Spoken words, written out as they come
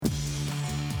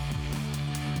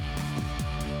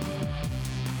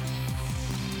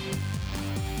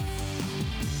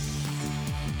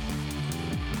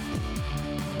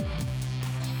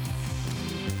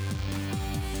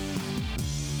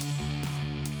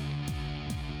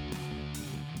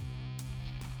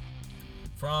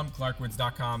From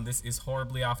clarkwoods.com, this is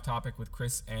Horribly Off Topic with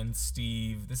Chris and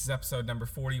Steve. This is episode number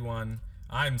 41.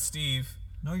 I'm Steve.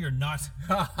 No, you're not.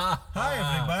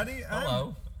 Hi, everybody.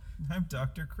 Hello. I'm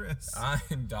Dr. Chris.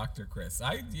 I'm Dr. Chris.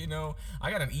 I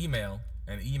got an email.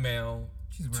 Jeez,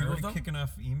 we're already kicking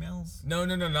off emails? No,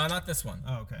 not this one.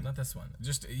 Oh, okay. Not this one.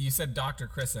 Just, you said Dr.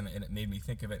 Chris, and it made me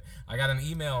think of it. I got an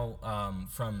email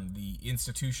from the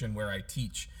institution where I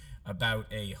teach about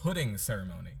a hooding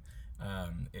ceremony.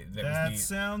 That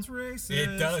sounds racist.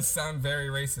 It does sound very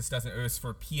racist, doesn't it? It was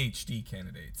for PhD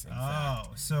candidates, in fact.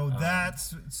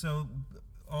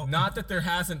 Not that there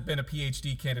hasn't been a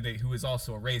PhD candidate who is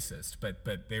also a racist, but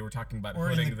they were talking about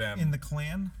hooding them. In the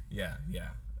Klan? Yeah.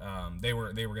 They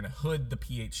were going to hood the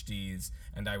PhDs,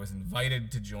 and I was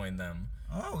invited to join them.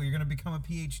 Oh, you're going to become a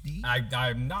PhD?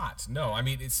 I'm not. No, I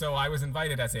mean, so I was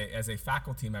invited as a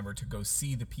faculty member to go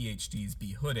see the PhDs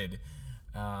be hooded.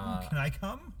 Can I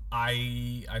come?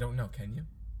 I don't know. Can you?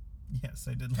 Yes,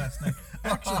 I did last night.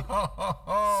 Actually,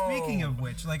 speaking of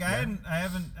which, I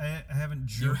haven't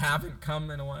jerked. You haven't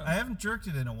come in a while? I haven't jerked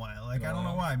it in a while. I don't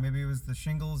know why. Maybe it was the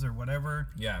shingles or whatever.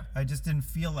 Yeah. I just didn't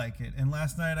feel like it. And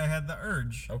last night I had the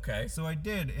urge. Okay. So I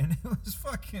did, and it was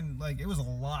fucking, it was a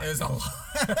lot. It was a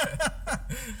lot.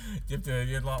 you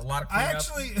had a lot of cleanup? I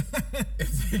actually...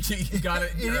 you got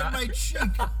it. It hit my cheek.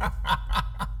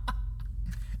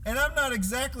 And I'm not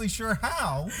exactly sure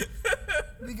how,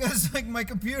 because my my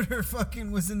computer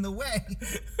fucking was in the way.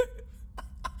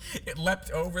 It leapt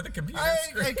over the computer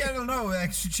screen. I don't know. I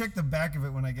should check the back of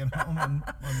it when I get home on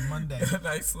Monday.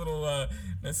 nice little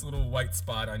white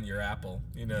spot on your Apple.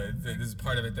 You know, there's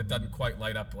part of it that doesn't quite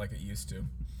light up like it used to.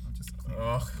 I'll just clean it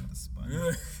up with the sponge.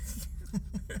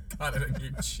 Got it on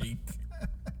your cheek.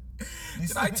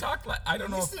 Did I talk like I don't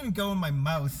know? This didn't go in my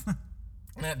mouth.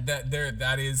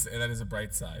 That is a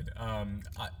bright side. I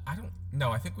don't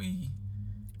know. I think we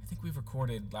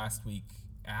recorded last week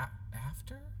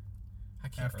after. I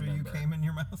can't remember. After you came in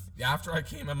your mouth? After I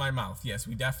came in my mouth. Yes,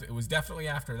 it was definitely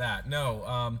after that.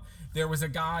 No, there was a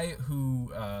guy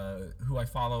who I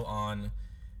follow on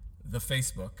the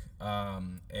Facebook,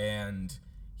 and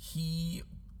he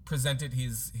presented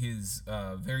his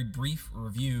very brief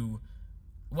review.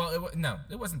 Well,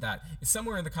 it wasn't that. It's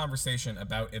somewhere in the conversation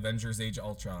about Avengers: Age of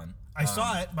Ultron. I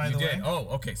saw it, by the way. You did? Oh,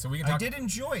 okay. So we can talk. I did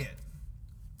enjoy it.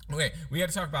 Okay, we had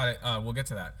to talk about it. We'll get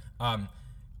to that.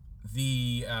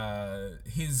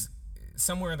 His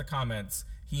somewhere in the comments,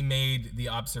 he made the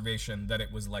observation that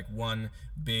it was like one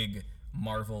big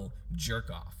Marvel jerk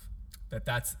off.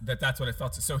 That's what it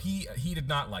felt. So he did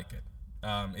not like it.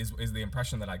 Is the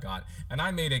impression that I got. And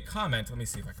I made a comment. Let me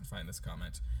see if I can find this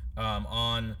comment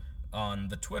on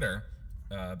the Twitter,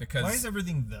 because... Why is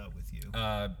everything with you?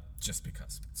 Just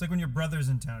because. It's like when your brother's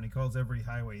in town, he calls every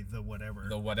highway the whatever.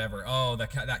 The whatever. Oh,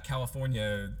 that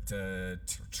California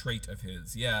trait of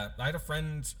his. Yeah, I had a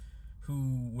friend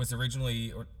who was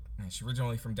originally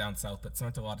from down south, but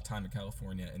spent a lot of time in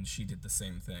California, and she did the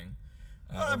same thing.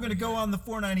 I'm going to go on the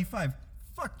 495.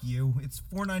 Fuck you. It's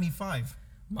 495.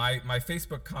 My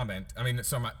Facebook comment,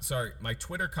 my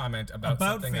Twitter comment about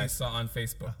something I saw on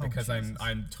Facebook, because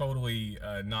I'm totally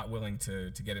not willing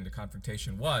to get into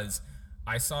confrontation, was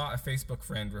I saw a Facebook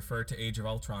friend refer to Age of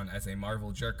Ultron as a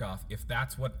Marvel jerk-off. If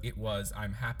that's what it was,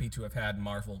 I'm happy to have had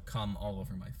Marvel come all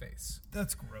over my face.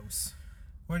 That's gross.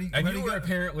 You were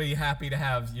apparently happy to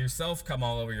have yourself come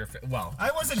all over your face. Well,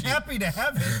 I wasn't happy to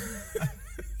have it.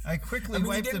 I quickly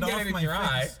wiped it off my face.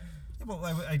 Yeah, well,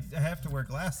 I have to wear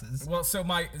glasses. Well,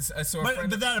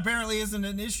 but that apparently isn't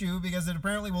an issue, because it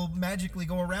apparently will magically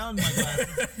go around my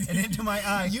glasses and into my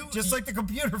eye, just like the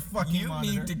computer fucking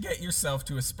monitor. You need to get yourself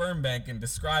to a sperm bank and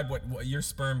describe what your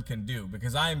sperm can do,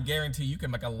 because I am guarantee you can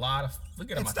make a lot of...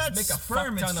 Look at them. It's not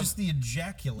sperm, it's just the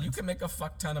ejaculate. You can make a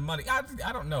fuck ton of money. I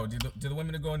don't know. Do the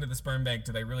women who go into the sperm bank,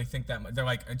 do they really think that much? They're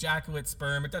like, ejaculate,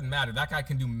 sperm, it doesn't matter. That guy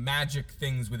can do magic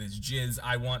things with his jizz.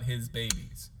 I want his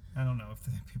babies. I don't know if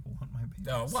people want my babies.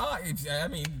 Oh, well,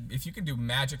 if you can do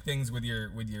magic things with your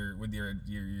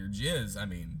jizz,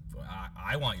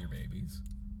 I want your babies.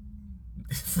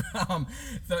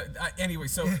 Anyway,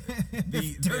 so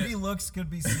the dirty looks could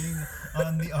be seen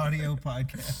on the audio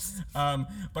podcast.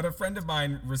 But a friend of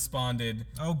mine responded.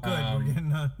 Oh, good. We're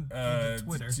getting on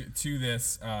Twitter to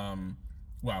this.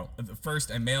 Well, first,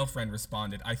 a male friend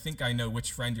responded, I think I know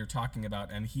which friend you're talking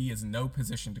about, and he is in no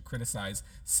position to criticize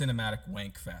cinematic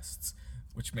wank fests,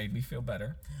 which made me feel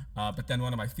better. But then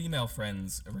one of my female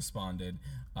friends responded,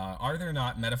 are there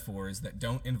not metaphors that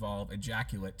don't involve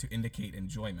ejaculate to indicate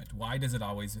enjoyment? Why does it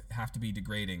always have to be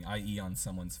degrading, i.e. on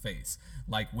someone's face?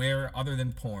 Like, where, other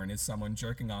than porn, is someone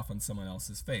jerking off on someone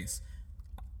else's face?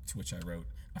 To which I wrote,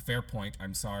 a fair point,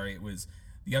 I'm sorry, it was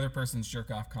the other person's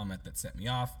jerk off comment that set me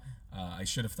off. I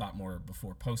should have thought more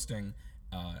before posting.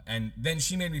 And then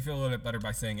she made me feel a little bit better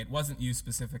by saying it wasn't you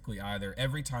specifically either.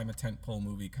 Every time a tentpole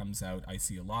movie comes out, I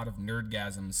see a lot of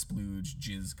nerdgasm, splooge,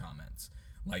 jizz comments.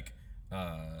 Like,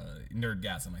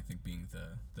 nerdgasm, I think, being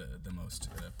the most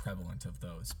prevalent of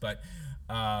those. But,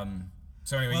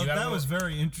 so anyway, well, you got that was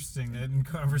very interesting in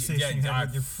conversation you had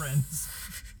with your friends.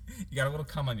 You got a little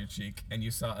cum on your cheek, and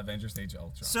you saw Avengers Age of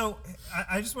Ultron. So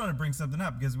I just want to bring something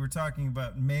up because we're talking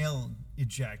about male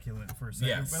ejaculate for a second,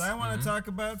 Yes. but I want to talk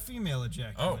about female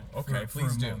ejaculate. Oh, okay, for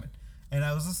please a do. moment. And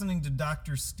I was listening to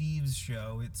Dr. Steve's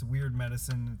show. It's Weird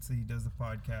Medicine. He does the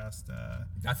podcast.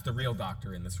 That's the real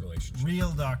doctor in this relationship.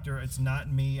 Real doctor. It's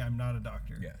not me. I'm not a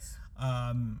doctor. Yes.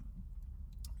 And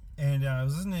I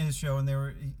was listening to his show, and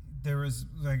there was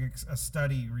like a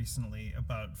study recently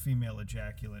about female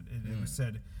ejaculate. It was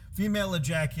said female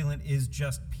ejaculate is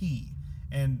just pee,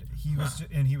 and he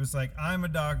was like, I'm a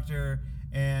doctor,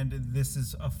 and this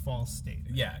is a false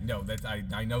statement. Yeah, no, that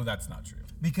I know that's not true.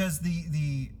 Because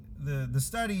the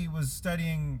study was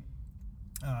studying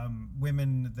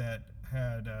women that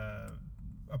had a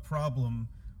problem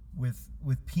with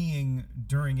peeing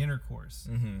during intercourse,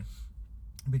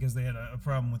 because they had a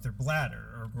problem with their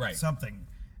bladder or something,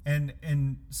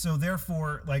 and so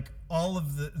therefore, like, all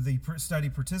of the study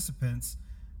participants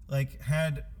like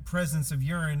had presence of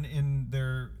urine in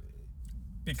their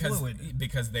fluid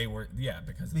because they were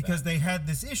because they had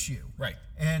this issue, right.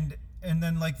 And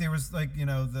then, like, there was, like,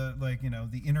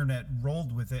 the internet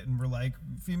rolled with it and were like,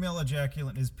 female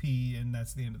ejaculate is pee, and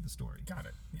that's the end of the story. Got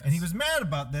it. Yes. And he was mad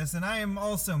about this, and I am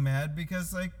also mad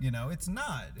because, like, it's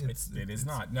not. It is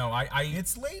not. No,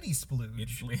 it's lady splooge.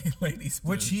 It's lady splooge.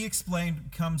 Which he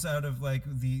explained comes out of, like,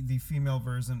 the female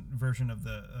version of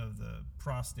the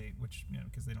prostate, which,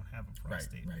 because they don't have a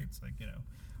prostate. Right. It's like,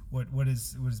 what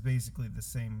is basically the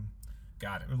same.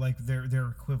 Got it. Or like their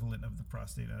equivalent of the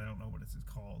prostate. I don't know what it's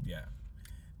called. Yeah.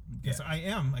 Because I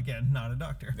am, again, not a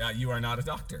doctor. You are not a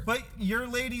doctor. But your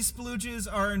lady splooges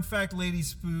are, in fact, lady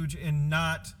splooge and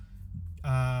not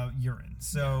urine.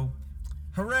 So,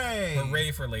 hooray!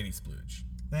 Hooray for lady splooge.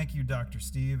 Thank you, Dr.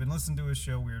 Steve. And listen to his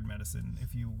show, Weird Medicine,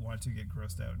 if you want to get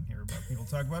grossed out and hear about people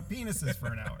talk about penises for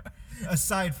an hour.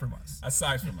 Aside from us.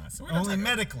 Only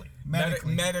medically.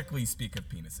 Medically speak of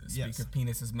penises. Yes. Speak of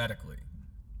penises medically.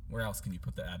 Where else can you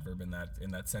put the adverb in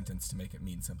that sentence to make it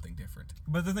mean something different?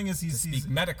 But the thing is, he's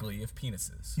medically of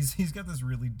penises. He's got this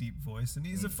really deep voice, and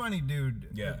he's a funny dude.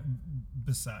 Yeah.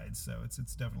 Besides, so it's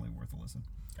definitely worth a listen.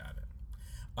 Got it.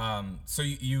 So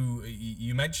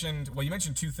you mentioned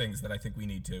two things that I think we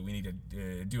need to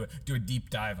do a deep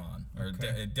dive on, or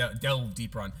delve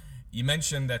deeper on. You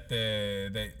mentioned that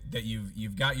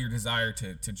you've got your desire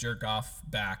to jerk off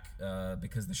back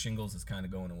because the shingles is kind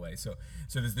of going away. So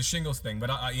there's the shingles thing, but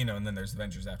and then there's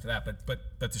Avengers after that.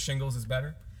 But the shingles is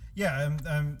better. Yeah,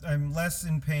 I'm less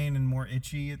in pain and more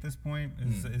itchy at this point.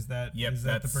 Is that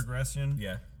the progression?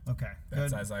 Yeah. Okay.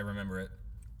 That's good. as I remember it.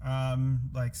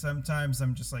 Like sometimes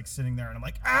I'm just like sitting there and I'm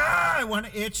like, I want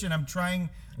to itch, and I'm trying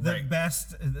the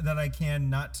best that I can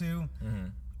not to. Mm-hmm.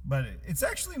 But it's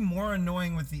actually more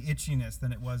annoying with the itchiness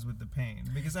than it was with the pain,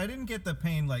 because I didn't get the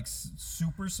pain like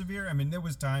super severe. I mean, there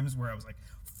was times where I was like,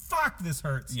 fuck, this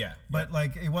hurts. Yeah. But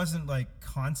like it wasn't like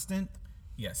constant.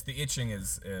 Yes, the itching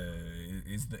is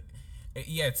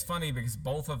it's funny because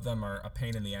both of them are a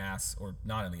pain in the ass, or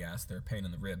not in the ass. They're a pain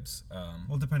in the ribs.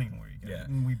 Well, depending on where you get it.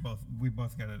 And we both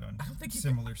got it on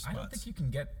similar spots. I don't think you can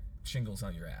get shingles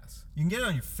on your ass. You can get it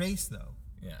on your face though.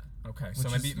 Yeah. Okay.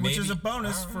 Which is a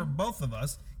bonus for both of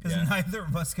us, because neither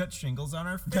of us got shingles on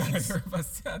our face. Neither of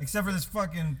us. Except for this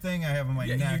fucking thing I have on my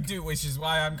neck. Yeah, you do, which is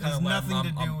why I'm kind of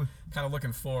I'm kind of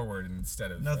looking forward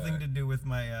instead of nothing to do with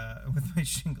my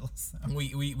shingles.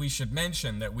 We should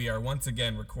mention that we are once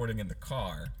again recording in the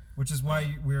car. Which is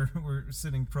why we're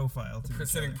sitting profile to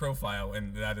each other. Profile,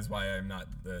 and that is why I'm not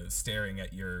staring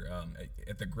at your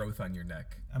at the growth on your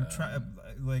neck. I'm trying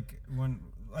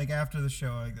after the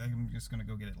show, I'm just gonna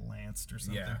go get it lanced or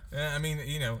something. Yeah, I mean,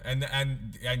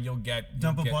 and you'll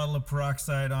dump a bottle of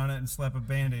peroxide on it and slap a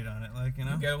Band-Aid on it,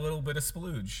 You'll get a little bit of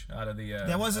splooge out of the.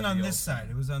 That wasn't on this side.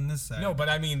 It was on this side. No, but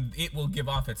I mean, it will give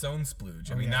off its own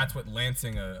splooge. I mean, that's what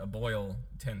lancing a boil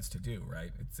tends to do,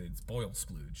 right? It's boil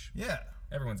splooge. Yeah.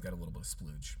 Everyone's got a little bit of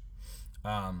splooge,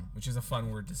 which is a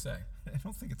fun word to say. I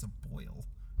don't think it's a boil.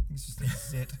 It's just a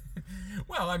zit.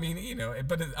 Well, I mean,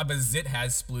 but a zit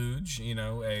has splooge. Did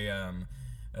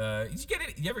you get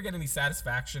it? You ever get any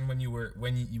satisfaction when you were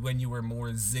more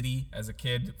zitty as a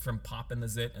kid from popping the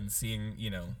zit and seeing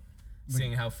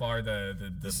how far the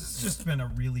This has just been a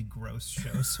really gross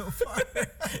show so far.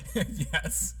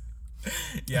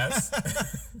 Yes.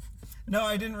 No,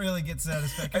 I didn't really get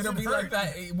satisfaction. It'll be like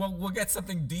that. We'll get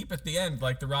something deep at the end,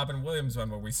 like the Robin Williams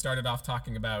one, where we started off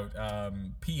talking about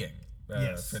peeing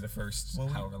for the first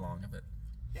however long of it.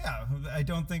 Yeah, I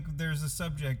don't think there's a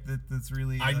subject that's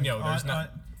really. I know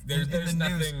there's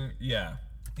nothing. News, yeah.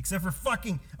 Except for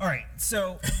fucking. All right,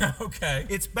 so okay,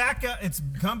 it's back up. It's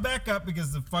come back up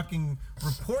because the fucking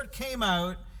report came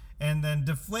out, and then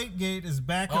Deflategate is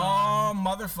back on. Oh,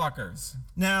 motherfuckers!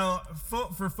 Now,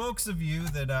 for folks of you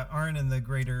that aren't in the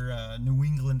greater New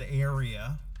England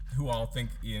area, who all think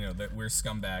that we're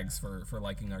scumbags for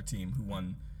liking our team, who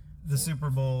won the Super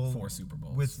Bowl, 4 Super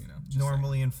Bowls with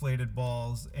normally inflated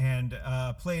balls, and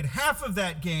played half of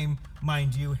that game,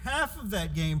 mind you,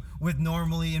 with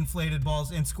normally inflated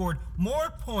balls, and scored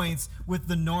more points with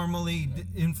the normally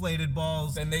inflated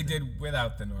balls than they did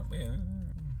without the normally.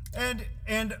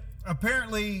 And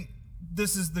apparently,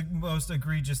 this is the most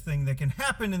egregious thing that can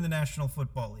happen in the National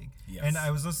Football League. Yes. And I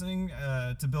was listening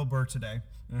to Bill Burr today,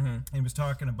 and he was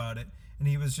talking about it, and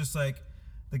he was just like,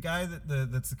 the guy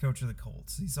that's the coach of the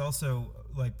Colts, he's also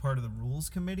like part of the rules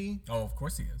committee. Oh, of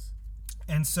course he is.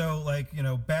 And so, like,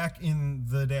 back in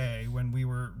the day when we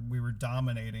were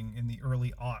dominating in the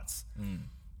early aughts,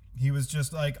 he was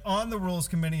just like on the rules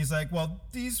committee. He's like, well,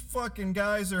 these fucking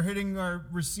guys are hitting our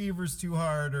receivers too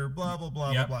hard, or blah blah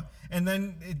blah blah blah. And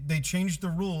then they changed the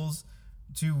rules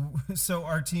so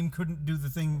our team couldn't do the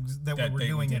things that we were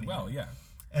doing anymore. Well, yeah.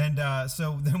 And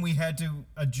so then we had to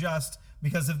adjust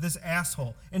because of this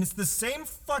asshole. And it's the same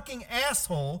fucking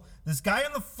asshole, this guy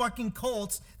on the fucking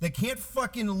Colts that can't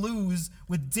fucking lose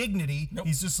with dignity. Nope.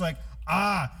 He's just like,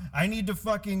 I need to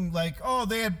fucking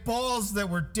they had balls that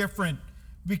were different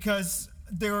because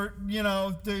they were,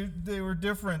 they were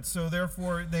different, so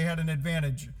therefore they had an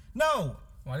advantage. No.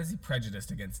 Why is he prejudiced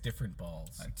against different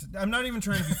balls? I'm not even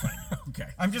trying to be funny. Okay.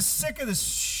 I'm just sick of this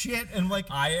shit. And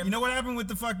you know what happened with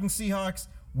the fucking Seahawks?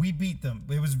 We beat them.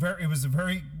 It was a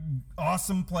very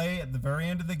awesome play at the very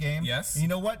end of the game. Yes. And you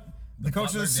know what the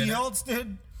coach of the Seahawks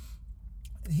did?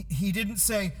 He didn't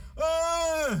say,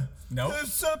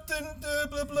 there's something,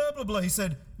 blah, blah, blah, blah. He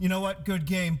said, you know what? Good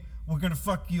game. We're going to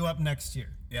fuck you up next year.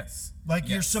 Yes.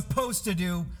 You're supposed to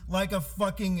do, like a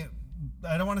fucking,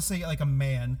 I don't want to say like a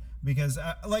man, because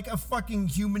like a fucking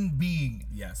human being.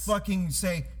 Yes. Fucking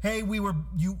say, hey,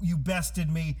 you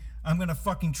bested me. I'm going to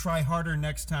fucking try harder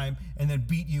next time and then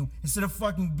beat you, instead of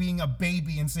fucking being a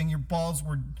baby and saying your balls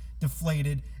were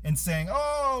deflated and saying,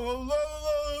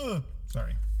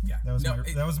 sorry. Yeah.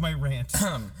 That was my rant.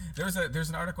 There's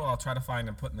an article I'll try to find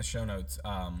and put in the show notes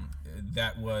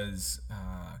that was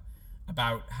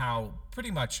about how pretty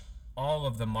much all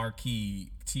of the marquee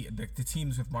the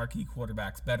teams with marquee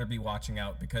quarterbacks better be watching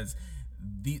out, because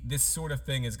this sort of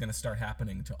thing is going to start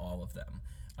happening to all of them.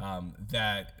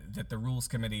 That the rules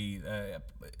committee,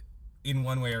 in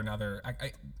one way or another,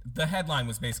 the headline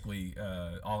was basically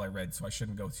all I read, so I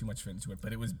shouldn't go too much into it.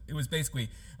 But it was basically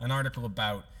an article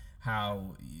about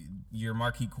how your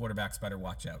marquee quarterbacks better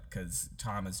watch out, because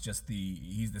Tom is just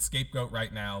he's the scapegoat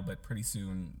right now, but pretty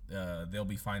soon they'll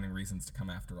be finding reasons to come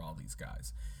after all these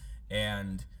guys.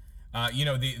 And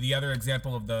the other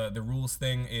example of the rules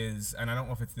thing is, and I don't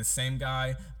know if it's the same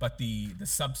guy, but the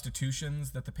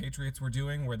substitutions that the Patriots were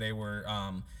doing, where they were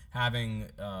having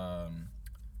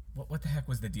what the heck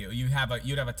was the deal? You'd have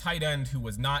a tight end who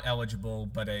was not eligible,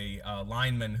 but a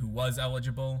lineman who was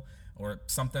eligible, or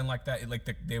something like that.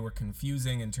 They were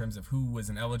confusing in terms of who was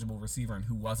an eligible receiver and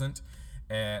who wasn't.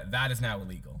 That is now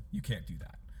illegal. You can't do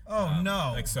that. Oh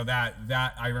no! So that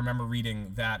I remember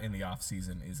reading that in the off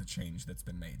season is a change that's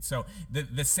been made. So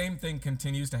the same thing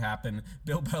continues to happen.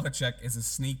 Bill Belichick is a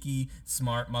sneaky,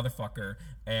 smart motherfucker,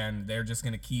 and they're just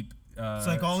gonna keep. It's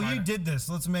like, you did this.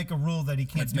 Let's make a rule that he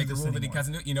can't do this anymore. Let's make a rule that he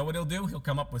doesn't do it. You know what he'll do? He'll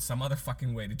come up with some other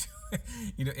fucking way to do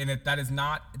it. And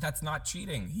that's not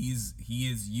cheating. He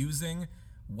is using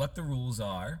what the rules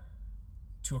are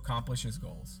to accomplish his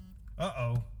goals.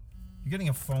 Uh-oh. You're getting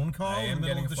a phone call in the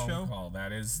middle of the show? I am getting a phone call.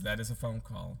 That is a phone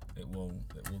call. It will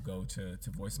go to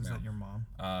voicemail. Was that your mom?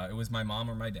 It was my mom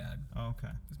or my dad. Oh, okay.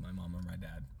 It was my mom or my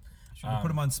dad. Should have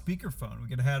put him on speakerphone. We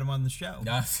could have had him on the show.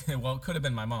 Well, it could have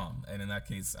been my mom, and in that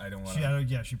case, I don't want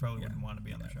to. She probably wouldn't want to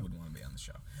be on the show. Wouldn't want to be on the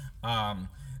show.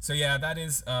 So yeah, that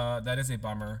is a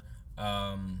bummer.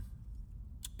 And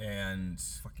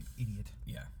fucking idiot.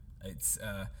 Yeah, it's.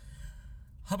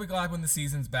 I'll be glad when the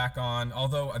season's back on.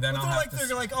 Although then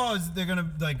they're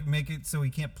gonna make it so he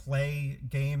can't play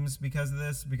games because of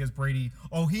this, because Brady.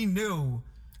 Oh, he knew,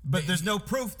 but there's no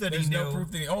proof that he knew. There's no proof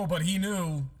that but he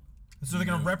knew. So they're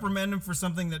gonna reprimand him for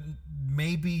something that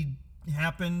maybe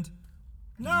happened.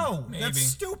 No, maybe. That's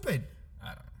stupid. I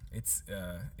don't know.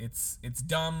 It's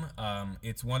dumb.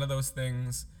 It's one of those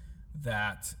things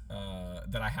that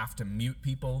I have to mute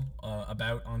people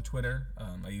about on Twitter.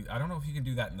 I don't know if you can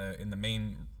do that in the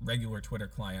main regular Twitter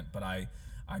client, but I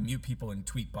mute people in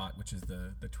Tweetbot, which is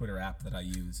the Twitter app that I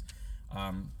use.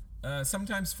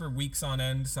 Sometimes for weeks on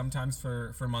end, sometimes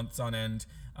for months on end.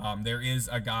 There is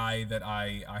a guy that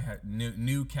I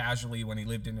knew casually when he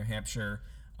lived in New Hampshire.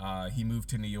 He moved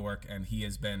to New York, and he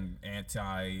has been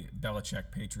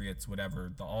anti-Belichick, Patriots,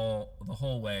 whatever, the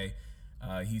whole way.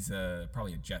 He's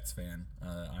probably a Jets fan.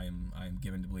 I am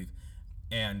given to believe,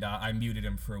 and I muted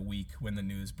him for a week when the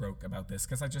news broke about this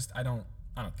because I don't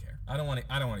care. I don't want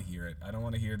to hear it. I don't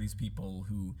want to hear these people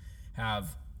who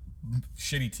have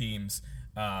shitty teams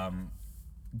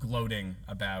gloating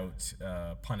about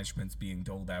punishments being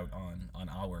doled out on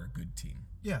our good team.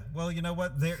 Yeah, well, you know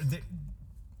what?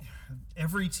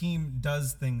 Every team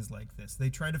does things like this. They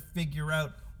try to figure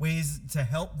out ways to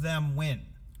help them win.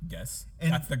 Yes,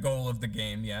 and that's the goal of the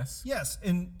game. Yes. Yes,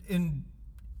 and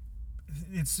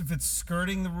if it's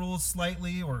skirting the rules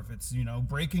slightly, or if it's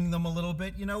breaking them a little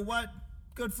bit, you know what?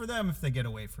 Good for them if they get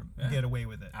away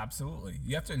with it. Absolutely,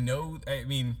 you have to know. I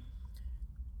mean,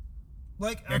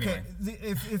 like, anyway. Okay,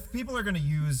 if people are going to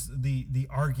use the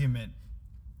argument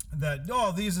that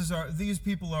these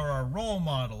people are our role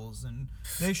models and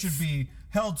they should be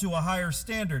held to a higher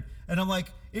standard, and I'm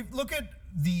like, look at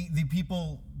the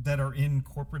people that are in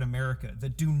corporate America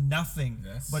that do nothing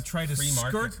but try to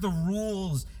skirt the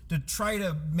rules to try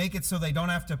to make it so they don't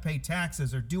have to pay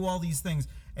taxes or do all these things,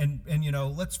 and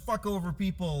let's fuck over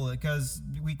people because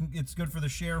it's good for the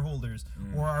shareholders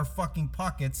or our fucking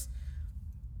pockets.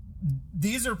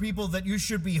 These are people that you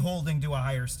should be holding to a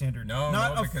higher standard.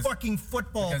 Not a fucking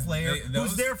football player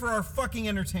who's there for our fucking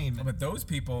entertainment. But those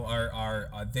people are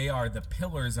the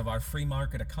pillars of our free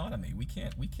market economy. We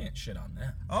can't shit on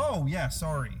them. Oh yeah,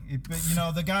 sorry.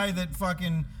 But the guy that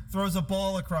fucking throws a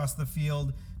ball across the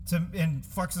field and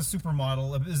fucks a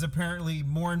supermodel is apparently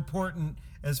more important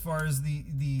as far as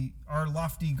our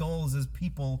lofty goals as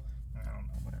people. I don't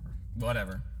know.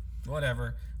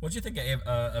 Whatever. What'd you think of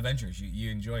Avengers? You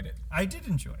enjoyed it? I did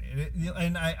enjoy it,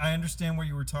 and I understand what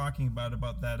you were talking about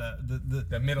that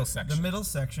the middle section. The middle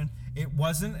section. It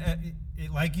wasn't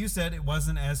like you said. It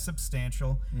wasn't as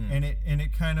substantial, and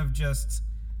it kind of just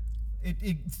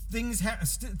things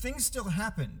still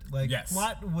happened. Like yes.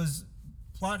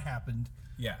 plot happened.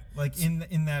 Yeah. Like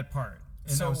in that part,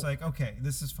 and I was like, okay,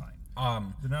 this is fine.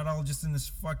 They're not all just in this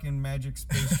fucking magic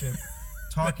spaceship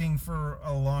talking for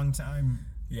a long time.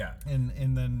 Yeah, and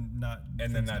then not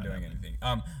doing anything.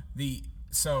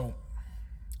 So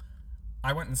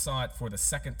I went and saw it for the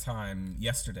second time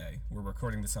yesterday. We're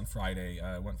recording this on Friday.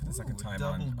 I went for the second time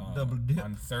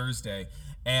on Thursday,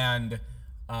 and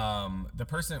one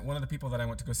of the people that I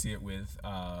went to go see it with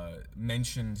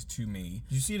mentioned to me.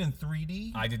 Did you see it in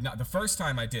 3D? I did not. The first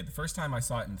time I did. The first time I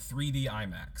saw it in 3D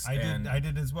IMAX. I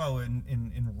did as well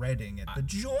in Reading at the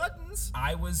Jordans.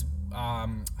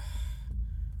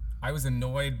 I was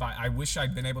annoyed by. I wish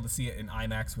I'd been able to see it in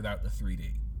IMAX without the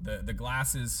 3D. The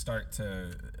glasses start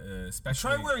to,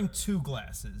 especially. Try wearing two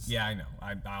glasses. Yeah, I know.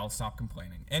 I'll stop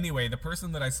complaining. Anyway, the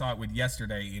person that I saw it with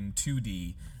yesterday in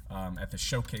 2D at the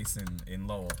Showcase in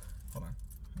Lowell. Hold on.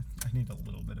 I need a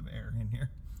little bit of air in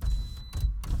here.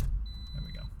 There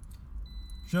we go.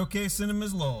 Showcase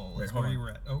Cinemas Lowell. That's where you were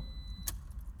at. Oh.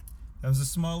 That was a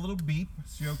small little beep.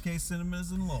 Showcase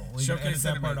Cinemas in Lowell. Showcase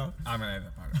that part out? I'm gonna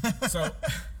edit that part out. So.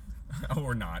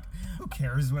 Or not. Who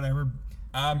cares? Whatever.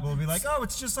 People will be like, "Oh,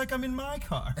 it's just like I'm in my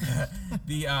car."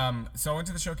 So I went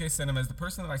to the Showcase Cinemas. The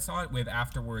person that I saw it with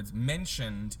afterwards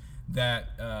mentioned that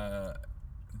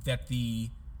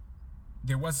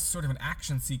there was sort of an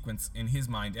action sequence in his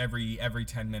mind every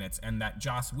 10 minutes, and that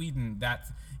Joss Whedon,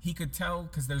 that he could tell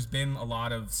because there's been a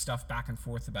lot of stuff back and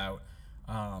forth about.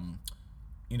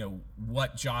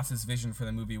 What Joss's vision for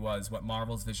the movie was, what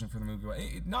Marvel's vision for the movie was.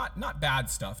 Not bad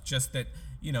stuff, just that,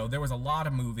 there was a lot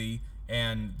of movie,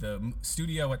 and the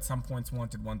studio at some points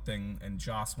wanted one thing, and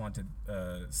Joss wanted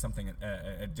something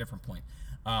at a different point.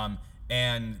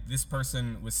 And this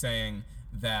person was saying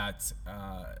that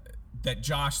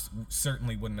Josh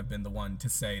certainly wouldn't have been the one to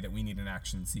say that we need an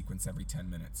action sequence every 10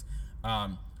 minutes.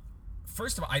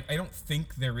 First of all, I don't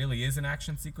think there really is an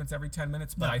action sequence every 10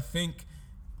 minutes, but no. I think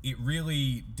it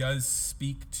really does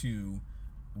speak to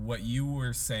what you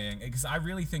were saying, because I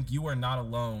really think you are not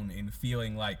alone in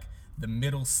feeling like the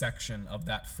middle section of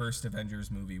that first Avengers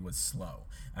movie was slow.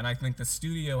 And I think the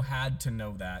studio had to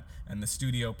know that, and the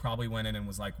studio probably went in and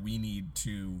was like, we need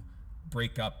to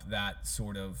break up that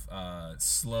sort of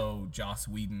slow Joss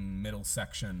Whedon middle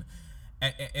section.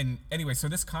 And anyway, so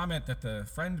this comment that the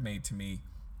friend made to me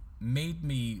made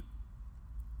me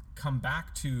come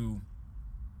back to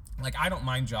like, I don't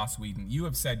mind Joss Whedon. You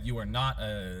have said you are not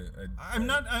I'm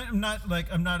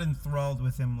not enthralled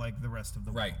with him like the rest of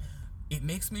the right. world. It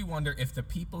makes me wonder if the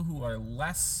people who are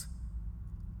less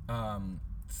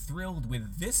thrilled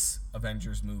with this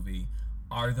Avengers movie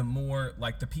are the more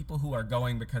like the people who are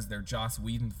going because they're Joss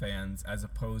Whedon fans, as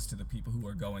opposed to the people who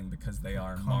are going because they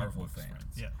are Marvel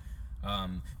fans. Yeah.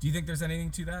 Do you think there's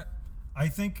anything to that? I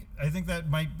think that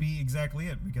might be exactly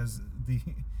it, because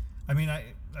I mean, I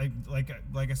like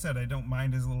I said, I don't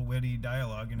mind his little witty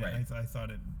dialogue, and Right. I thought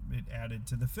it added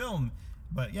to the film.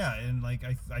 But yeah, and like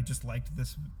I just liked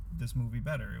this movie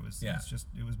better. It was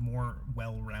it was more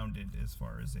well rounded as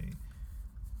far as a.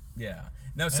 Yeah.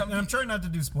 Now, And I'm trying not to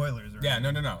do spoilers. Yeah,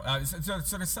 no.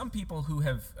 So there's some people who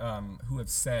have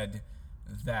said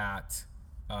that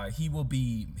he will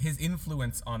be, his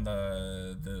influence on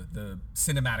the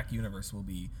cinematic universe will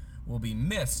be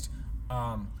missed.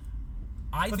 But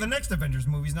the next Avengers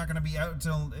movie is not going to be out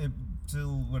till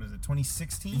what is it,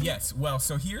 2016? Yes. Well,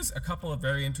 so here's a couple of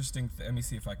very interesting. Let me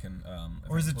see if I can.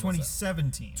 Or is it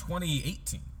 2017?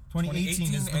 2018.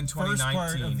 2018 is the first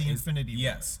part of the Infinity War.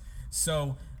 Yes.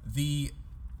 So they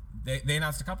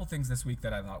announced a couple things this week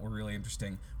that I thought were really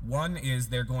interesting. One is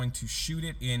they're going to shoot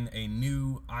it in a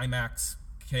new IMAX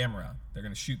camera. They're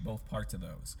going to shoot both parts of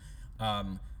those.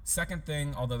 Second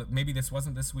thing, although maybe this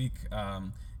wasn't this week,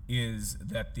 is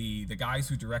that the guys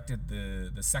who directed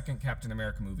the second Captain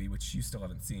America movie, which you still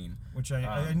haven't seen, which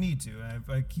I need to.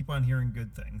 I keep on hearing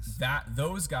good things. That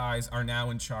those guys are now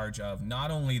in charge of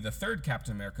not only the third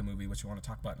Captain America movie, which we want to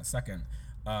talk about in a second,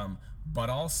 but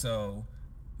also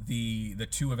the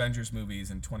two Avengers movies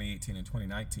in 2018 and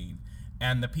 2019.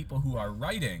 And the people who are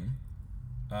writing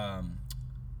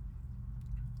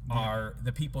are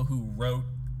the people who wrote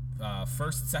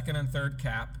first, second, and third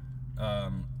Cap.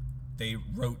 They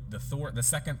wrote the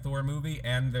second Thor movie,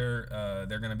 and they're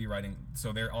going to be writing.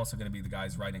 So they're also going to be the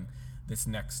guys writing this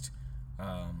next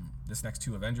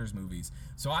two Avengers movies.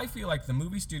 So I feel like the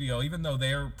movie studio, even though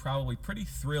they're probably pretty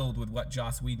thrilled with what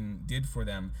Joss Whedon did for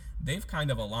them, they've kind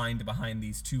of aligned behind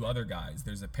these two other guys.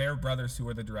 There's a pair of brothers who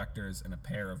are the directors, and a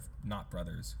pair of not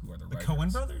brothers who are the writers. The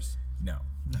Coen brothers? No.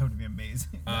 That would be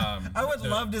amazing. I would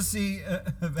love to see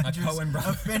Avengers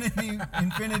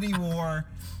Infinity War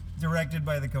directed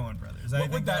by the Coen brothers.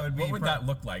 What would that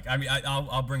look like? I mean,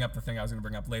 I'll bring up the thing I was going to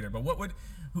bring up later, but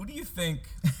who do you think,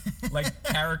 like,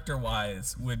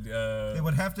 character-wise, would... They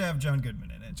would have to have John Goodman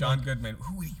in it. John Goodman.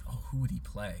 Who would he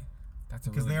play? That's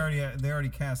a really because they already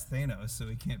cast Thanos, so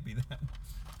he can't be that.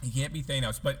 He can't be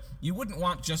Thanos, but you wouldn't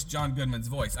want just John Goodman's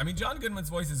voice. I mean, John Goodman's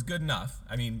voice is good enough.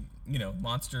 I mean, you know,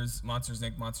 Monsters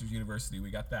Inc., Monsters University, we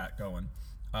got that going.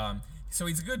 So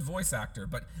he's a good voice actor,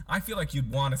 but I feel like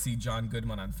you'd want to see John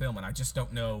Goodman on film, and I just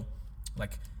don't know.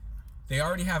 Like, they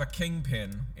already have a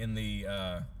Kingpin in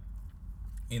the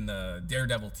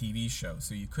Daredevil TV show,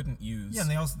 so you couldn't use. Yeah,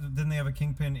 and they have a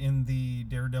Kingpin in the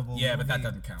Daredevil. Yeah, movie. but that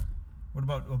doesn't count. What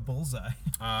about a Bullseye?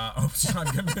 John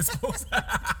Goodman is Bullseye.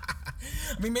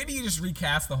 I mean, maybe you just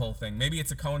recast the whole thing. Maybe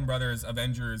it's a Coen Brothers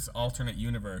Avengers alternate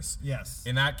universe. Yes.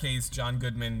 In that case, John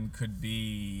Goodman could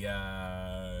be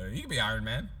he could be Iron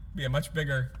Man. Be a much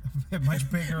bigger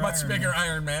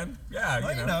Iron Man. Yeah,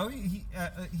 well, you know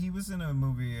he was in a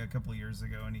movie a couple of years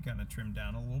ago, and he kind of trimmed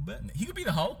down a little bit. He could be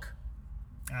the Hulk.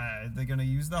 Are they gonna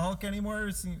use the Hulk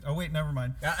anymore? Oh wait, never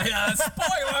mind.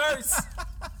 Spoilers.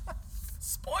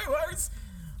 Spoilers.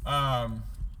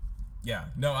 Yeah.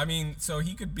 No, I mean, so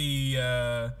he could be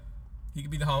the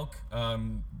Hulk.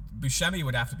 Buscemi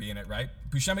would have to be in it, right?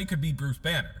 Buscemi could be Bruce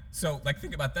Banner. So, like,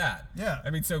 think about that. Yeah. I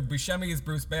mean, so Buscemi is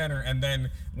Bruce Banner, and then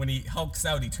when he hulks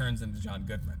out, he turns into John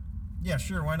Goodman. Yeah,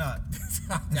 sure. Why not?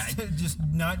 Just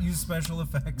not use special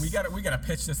effects. We gotta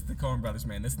pitch this to the Coen Brothers,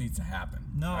 man. This needs to happen.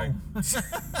 No. Right?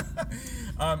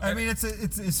 I mean,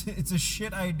 it's a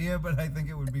shit idea, but I think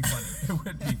it would be funny. It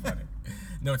would be funny.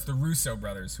 No, it's the Russo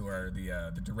brothers who are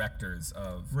the directors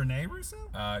of. Rene Russo?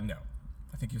 No.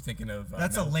 I think you're thinking of.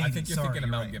 That's a lady. I think you're thinking of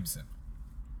Mel Gibson.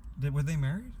 Were they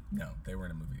married? No, they were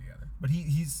in a movie together. But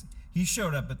he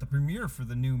showed up at the premiere for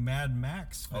the new Mad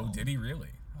Max film. Oh, did he really?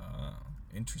 Oh,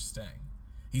 interesting.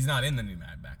 He's not in the new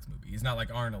Mad Max movie. He's not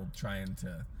like Arnold trying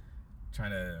to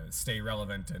stay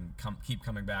relevant and keep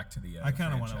coming back to the. I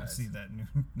kind of want to see that new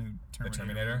Terminator. The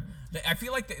Terminator. I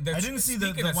feel like I didn't see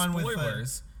the one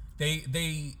spoilers, with.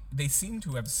 They seem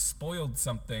to have spoiled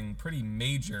something pretty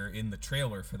major in the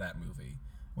trailer for that movie.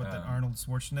 What, that Arnold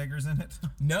Schwarzenegger's in it?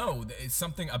 No, it's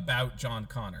something about John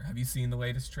Connor. Have you seen the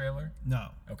latest trailer? No.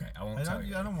 Okay, I won't tell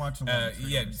you. I don't watch a lot of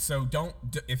trailers. Yeah, so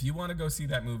if you want to go see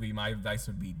that movie, my advice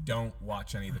would be don't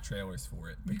watch any of the trailers for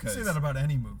it. You can say that about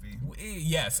any movie.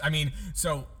 Yes, I mean,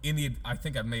 so I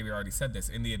think I've maybe already said this,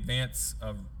 in the advance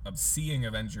of seeing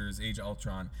Avengers Age of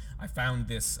Ultron, I found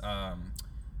this,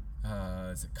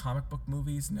 is it Comic Book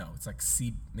Movies? No, it's like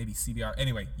maybe CBR.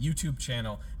 Anyway, YouTube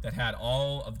channel that had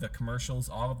all of the commercials,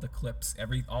 all of the clips,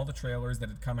 all the trailers that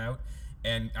had come out,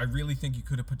 and I really think you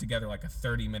could have put together like a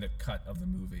 30-minute cut of the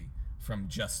movie from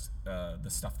just the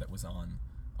stuff that was on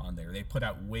there. They put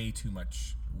out way too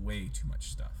much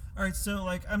stuff. All right, so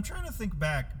like I'm trying to think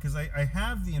back because I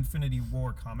have the Infinity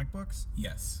War comic books.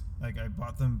 Yes. Like I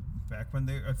bought them back when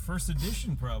they first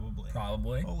edition probably.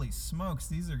 Probably. Holy smokes,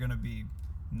 these are gonna be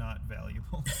not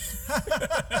valuable.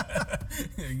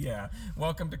 Yeah.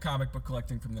 Welcome to comic book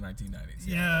collecting from the 1990s.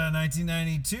 Yeah,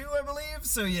 1992, I believe.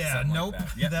 So yeah, Something nope.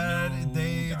 like that.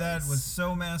 Yep, That was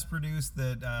so mass produced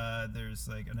that there's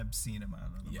like an obscene amount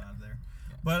of them out there.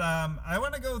 Yeah. But I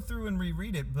want to go through and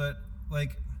reread it, but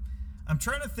like I'm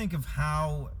trying to think of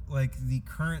how like the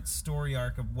current story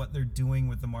arc of what they're doing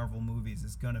with the Marvel movies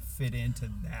is going to fit into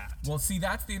that. Well, see,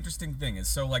 that's the interesting thing is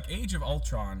so like Age of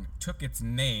Ultron took its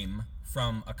name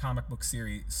from a comic book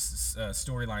series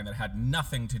storyline that had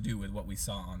nothing to do with what we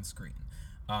saw on screen.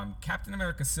 Captain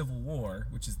America Civil War,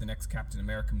 which is the next Captain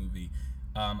America movie,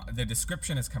 the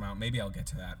description has come out. Maybe I'll get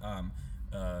to that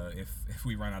if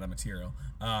we run out of material.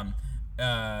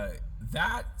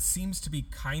 That seems to be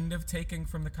kind of taking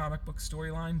from the comic book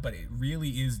storyline, but it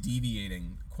really is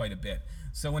deviating quite a bit.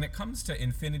 So when it comes to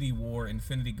Infinity War,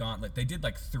 Infinity Gauntlet, they did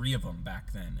like 3 of them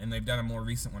back then, and they've done a more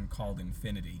recent one called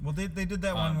Infinity. Well, they did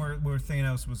that one where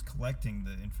Thanos was collecting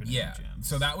the Infinity Gems.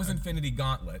 So that was Infinity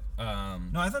Gauntlet.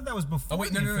 No, I thought that was before. Oh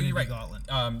wait, no, Infinity you're right. Gauntlet.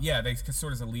 Yeah, they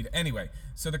sort of lead. Anyway,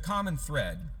 so the common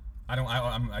thread.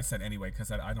 I said anyway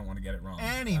because I don't want to get it wrong.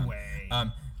 Anyway.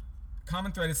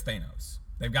 Common thread is Thanos.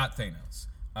 They've got Thanos.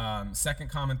 Second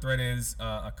common thread is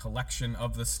a collection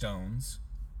of the stones.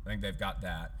 I think they've got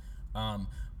that.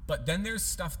 But then there's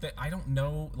stuff that I don't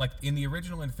know. Like in the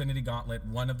original Infinity Gauntlet,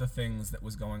 one of the things that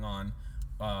was going on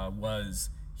was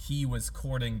he was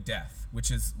courting death, which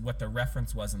is what the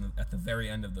reference was at the very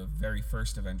end of the very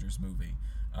first Avengers movie.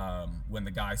 When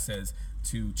the guy says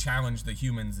to challenge the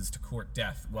humans is to court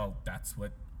death. Well, that's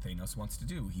what Thanos wants to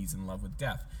do. He's in love with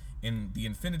death. In the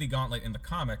Infinity Gauntlet in the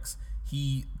comics,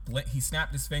 he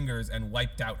snapped his fingers and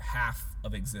wiped out half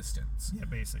of existence. Yeah,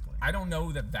 basically. I don't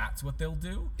know that that's what they'll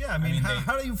do. Yeah, I mean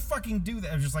how do you fucking do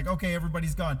that? It's just like, okay,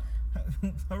 everybody's gone.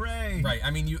 Hooray! Right.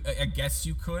 I mean, I guess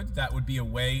you could. That would be a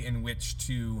way in which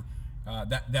to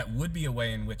that would be a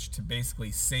way in which to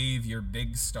basically save your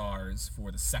big stars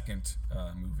for the second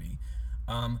movie.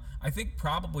 I think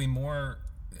probably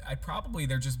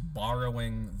they're just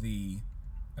borrowing the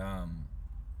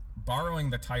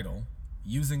title,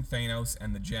 using Thanos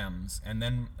and the gems, and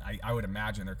then I would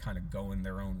imagine they're kind of going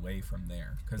their own way from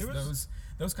there because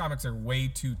those comics are way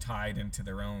too tied into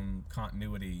their own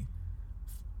continuity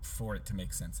for it to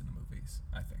make sense in the movies.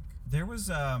 I think there was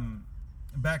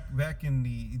back in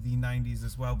the 90s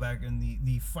as well, back in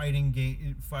the fighting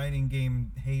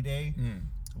game heyday.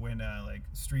 When like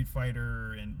Street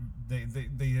Fighter and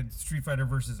they had Street Fighter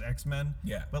versus X-Men.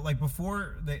 Yeah. But like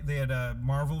before they had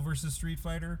Marvel versus Street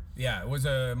Fighter. Yeah, it was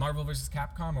a Marvel versus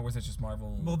Capcom, or was it just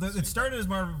Marvel? Well, it started as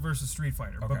Marvel versus Street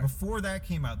Fighter, okay. But before that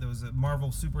came out, there was a Marvel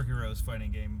superheroes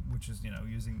fighting game, which is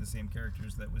using the same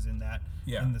characters that was in that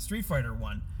in the Street Fighter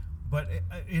one. But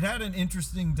it had an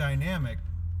interesting dynamic,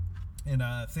 and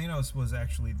Thanos was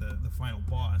actually the final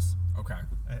boss. Okay.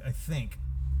 I think.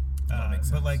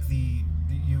 But like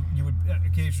you would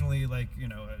occasionally like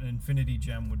an Infinity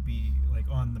Gem would be like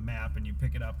on the map and you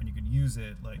pick it up and you could use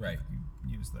it like right.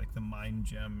 You use like the Mind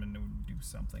Gem and it would do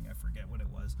something, I forget what it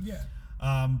was. Yeah.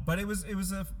 But it was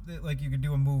like you could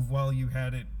do a move while you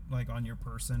had it like on your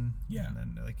person. Yeah. And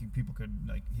then like people could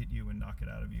like hit you and knock it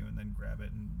out of you and then grab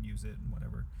it and use it and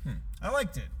whatever. I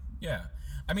liked it. Yeah.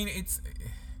 I mean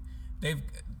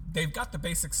they've got the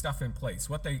basic stuff in place.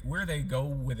 Where they go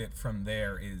with it from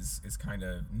there is kind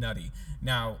of nutty.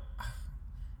 Now,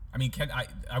 I mean,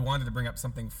 I wanted to bring up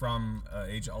something from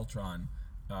Age of Ultron,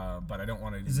 but I don't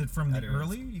want to. Is it from the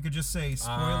early? You could just say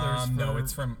spoilers. No,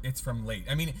 it's from late.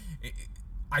 I mean,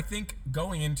 I think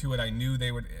going into it, I knew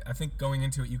they would. I think going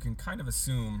into it, you can kind of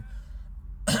assume,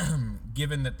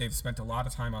 given that they've spent a lot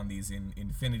of time on these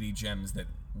Infinity Gems, that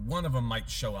one of them might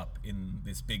show up in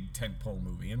this big tentpole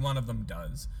movie, and one of them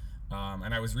does.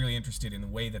 And I was really interested in the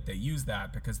way that they use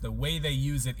that, because the way they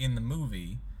use it in the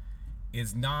movie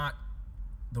is not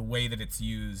the way that it's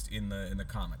used in the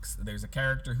comics. There's a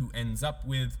character who ends up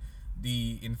with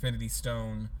the Infinity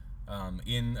Stone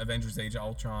in Avengers: Age of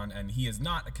Ultron, and he is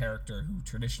not a character who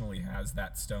traditionally has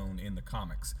that stone in the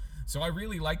comics. So I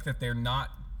really like that they're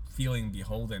not feeling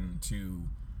beholden to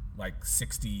like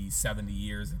 60, 70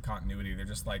 years of continuity. They're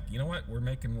just like, you know what, we're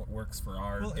making what works for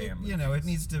our damn movies. You know, it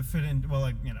needs to fit in. Well,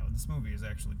 like, you know, this movie is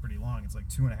actually pretty long. It's like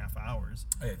 2.5 hours.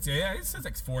 It says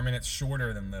like 4 minutes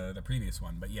shorter than the previous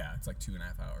one, but yeah, it's like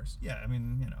 2.5 hours. Yeah, I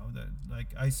mean, you know,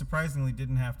 I surprisingly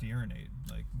didn't have to urinate,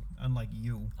 like, unlike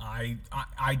you. I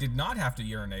did not have to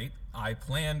urinate. I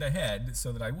planned ahead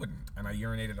so that I wouldn't, and I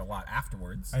urinated a lot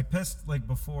afterwards. I pissed like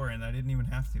before, and I didn't even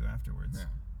have to afterwards.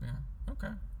 Yeah,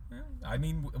 okay. Yeah. I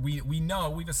mean, we know,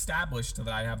 we've established that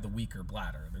I have the weaker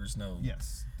bladder. There's no...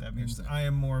 Yes, that means I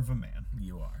am more of a man.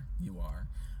 You are.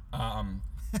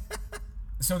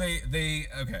 So they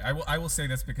okay, I will say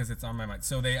this because it's on my mind.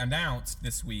 So they announced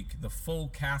this week the full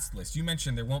cast list. You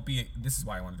mentioned there won't be, this is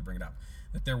why I wanted to bring it up,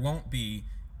 that there won't be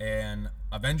an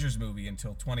Avengers movie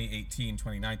until 2018,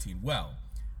 2019. Well.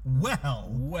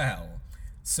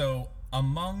 So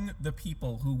among the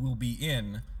people who will be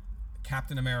in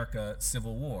Captain America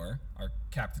Civil War are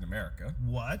Captain America.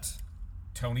 What?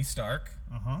 Tony Stark.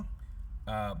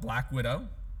 Black Widow.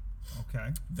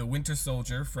 Okay. The Winter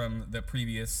Soldier from the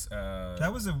previous...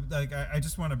 that was I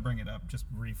just want to bring it up just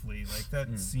briefly. Like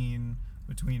that scene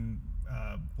between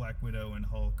Black Widow and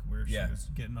Hulk where she was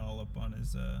getting all up on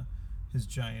his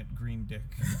giant green dick.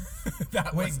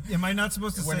 Am I not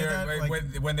supposed to say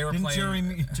that? When they were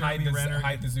playing Jeremy Renner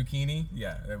hide the zucchini?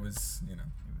 Yeah, it was, you know...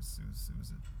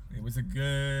 It was a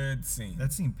good scene.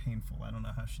 That seemed painful. I don't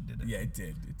know how she did it. Yeah, it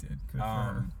did. Good for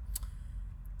her.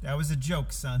 That was a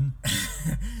joke, son.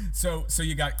 So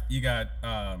you got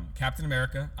Captain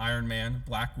America, Iron Man,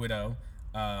 Black Widow,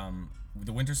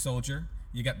 the Winter Soldier.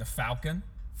 You got the Falcon,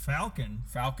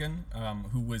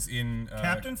 who was in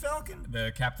Captain Falcon,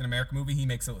 the Captain America movie. He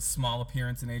makes a small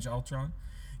appearance in Age of Ultron.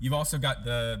 You've also got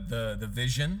the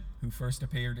Vision, who first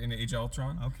appeared in Age of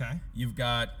Ultron. Okay. You've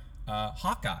got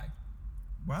Hawkeye.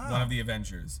 Wow. One of the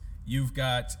Avengers. You've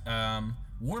got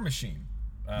War Machine.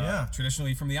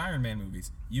 Traditionally from the Iron Man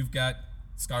movies. You've got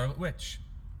Scarlet Witch.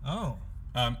 Oh.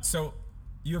 So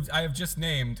I have just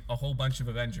named a whole bunch of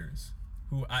Avengers.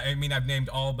 Who I've named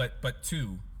all but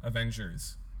 2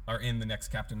 Avengers are in the next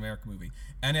Captain America movie.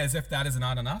 And as if that is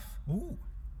not enough,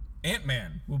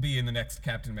 Ant-Man will be in the next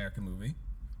Captain America movie.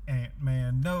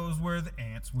 Ant-Man knows where the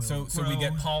ants will grow. So we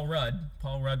get Paul Rudd.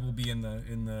 Paul Rudd will be in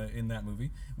that movie.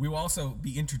 We will also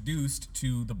be introduced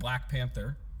to the Black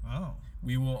Panther. Oh.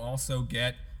 We will also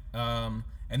get and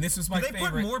this is my favorite. They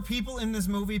put more people in this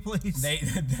movie, please?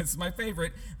 That's my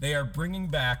favorite. They are bringing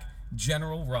back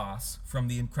General Ross from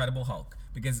The Incredible Hulk.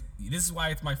 Because this is why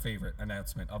it's my favorite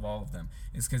announcement of all of them.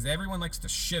 Is because everyone likes to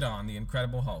shit on The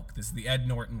Incredible Hulk. This is the Ed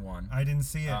Norton one. I didn't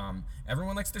see it.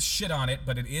 Everyone likes to shit on it,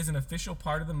 but it is an official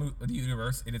part of the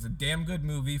universe. It is a damn good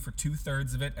movie for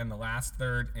 2/3 of it, and the last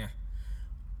third,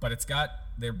 But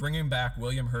they're bringing back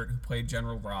William Hurt, who played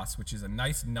General Ross, which is a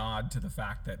nice nod to the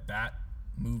fact that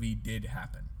movie did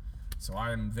happen. So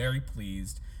I am very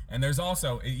pleased. And there's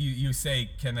also, you say,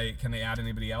 can they add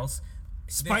anybody else?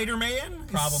 Spider-Man?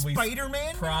 Probably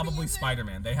Spider-Man? Probably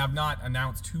Spider-Man. They have not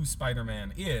announced who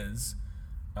Spider-Man is.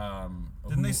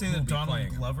 Didn't they say that Donald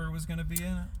Glover was going to be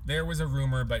in it? There was a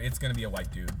rumor, but it's going to be a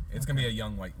white dude. It's going to be a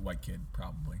young white kid,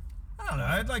 probably. I don't know.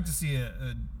 I'd like to see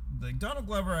like Donald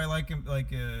Glover. I like him.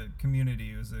 Like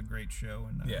Community was a great show,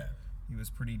 and he was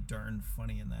pretty darn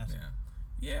funny in that.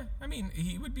 Yeah. I mean,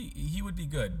 he would be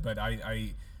good, but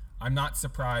I'm not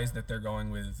surprised that they're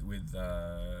going with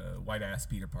white ass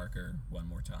Peter Parker one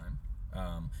more time,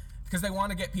 because they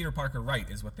want to get Peter Parker right,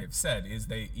 is what they've said. Is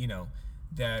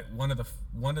that one of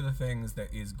the things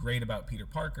that is great about Peter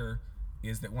Parker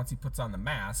is that once he puts on the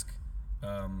mask,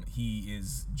 he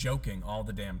is joking all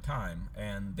the damn time,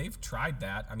 and they've tried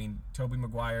that. I mean, Tobey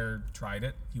Maguire tried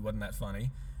it; he wasn't that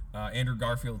funny. Andrew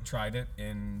Garfield tried it,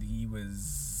 and he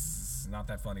was not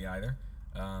that funny either.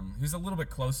 He was a little bit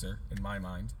closer in my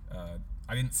mind.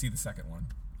 I didn't see the second one.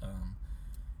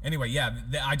 Anyway,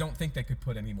 I don't think they could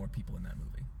put any more people in that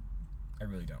movie. I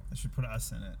really don't. They should put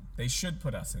us in it. They should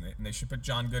put us in it, and they should put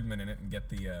John Goodman in it and get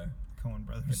the Coen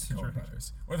brothers.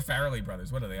 Or the Farrelly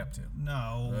brothers. What are they up to?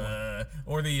 No.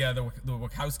 Or the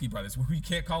Wachowski brothers. We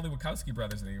can't call the Wachowski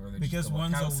brothers anymore. Because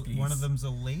one of them's a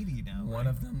lady now. One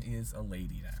of them is a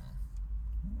lady now.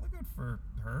 Well, good for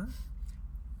her.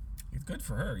 It's good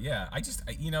for her, yeah.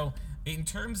 In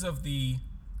terms of the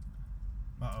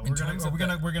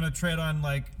We're gonna tread on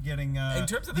like getting in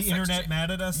terms of the internet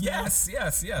mad at us. Yes, now?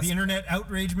 yes. The internet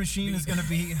outrage machine is gonna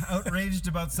be outraged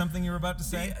about something you were about to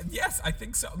say. Yes, I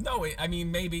think so. No, I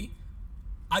mean maybe.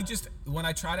 When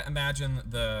I try to imagine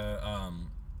the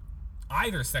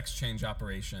either sex change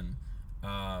operation,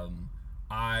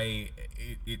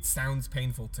 it sounds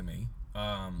painful to me.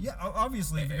 Yeah,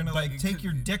 obviously, if you're gonna like take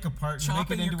your dick apart and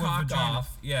make it into a vagina,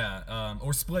 off, yeah,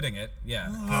 or splitting it,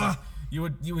 yeah, you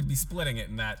would be splitting it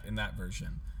in that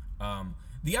version.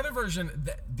 The other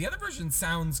version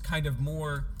sounds kind of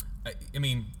more. I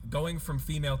mean, going from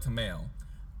female to male.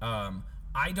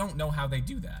 I don't know how they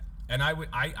do that, and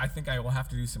I think I will have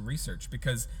to do some research,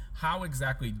 because how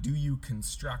exactly do you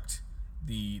construct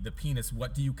the penis?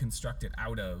 What do you construct it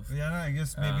out of? Yeah, I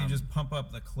guess maybe just pump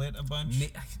up the clit a bunch.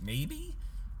 Maybe,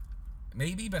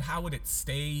 but how would it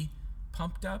stay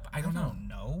pumped up? I don't know.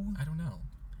 I don't know.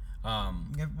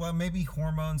 Well, maybe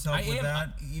hormones help with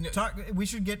that. We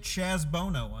should get Chaz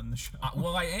Bono on the show.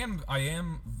 Well, I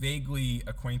am vaguely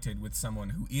acquainted with someone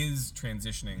who is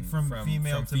transitioning from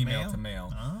female to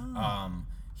male. Oh.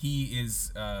 He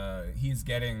is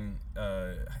getting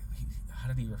how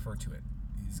did he refer to it?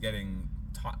 He's getting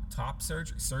top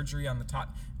surgery on the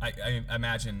top. I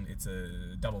imagine it's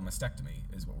a double mastectomy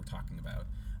is what we're talking about.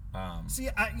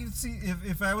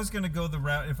 If I was going to go the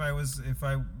route, if I was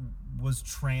a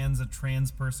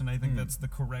trans person, I think that's the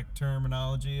correct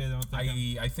terminology. I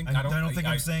don't think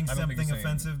I'm saying something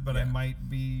offensive, but I might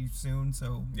be soon.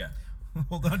 So yeah,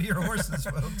 hold on to your horses,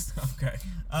 folks. Okay.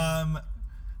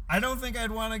 I don't think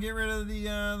I'd want to get rid of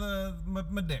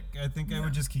my dick. I think I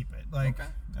would just keep it. Like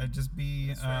I'd just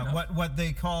be what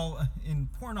they call in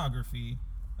pornography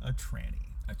a tranny.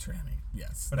 A tranny,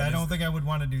 yes. But I don't think I would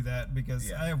want to do that,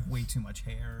 because I have way too much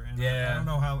hair, and I don't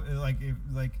know how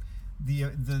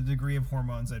the degree of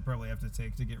hormones I'd probably have to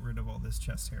take to get rid of all this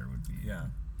chest hair would be. Yeah.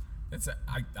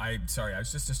 I'm sorry, I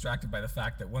was just distracted by the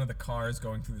fact that one of the cars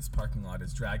going through this parking lot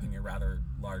is dragging a rather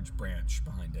large branch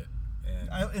behind it.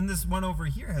 And this one over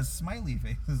here has smiley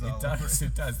faces all over it.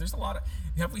 It does. There's a lot of...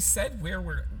 Have we said where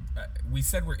we're... we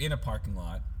said we're in a parking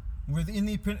lot. We're in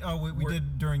the... we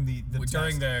did during the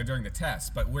test. During the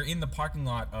test, but we're in the parking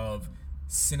lot of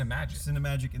Cinemagic.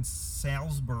 Cinemagic in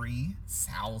Salisbury.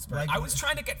 I was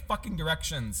trying to get fucking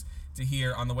directions to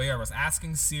here on the way. I was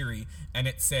asking Siri, and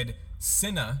it said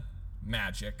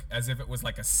Cinemagic, as if it was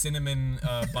like a cinnamon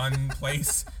bun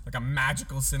place, like a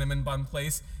magical cinnamon bun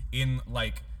place in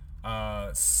like...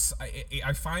 I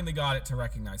finally got it to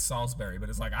recognize Salisbury, but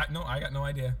it's like I got no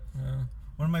idea.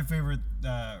 One of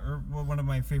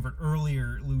my favorite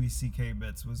earlier Louis C.K.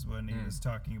 bits was when he was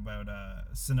talking about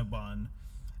Cinnabon,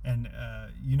 and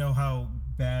you know how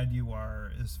bad you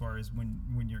are as far as when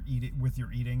you're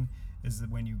eating is that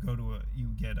when you go to you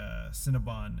get a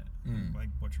Cinnabon, I'm like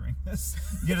butchering this,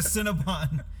 you get a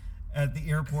Cinnabon at the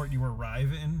airport you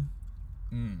arrive in.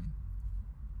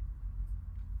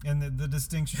 And the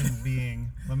distinction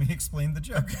being, let me explain the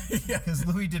joke, because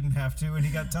Louis didn't have to, and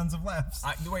he got tons of laughs.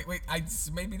 Wait,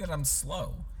 maybe that I'm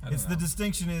slow. The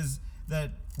distinction is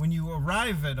that when you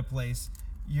arrive at a place,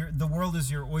 the world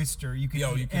is your oyster. You can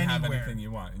you can anywhere. have anything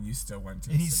you want, and you still went to.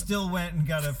 And he still went and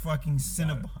got a fucking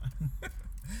Cinnabon.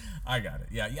 I got it.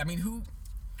 Yeah. I mean,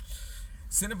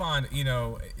 Cinnabon,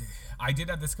 I did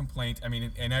have this complaint. I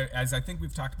mean, and as I think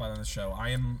we've talked about on the show, I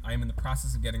am in the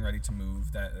process of getting ready to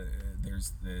move. That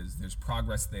there's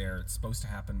progress there. It's supposed to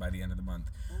happen by the end of the month,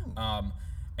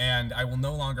 and I will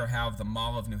no longer have the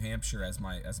Mall of New Hampshire as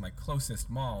my closest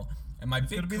mall. And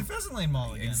it's going to be the Pheasant Lane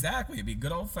Mall again. Exactly, it'd be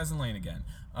good old Pheasant Lane again.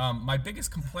 My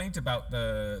biggest complaint about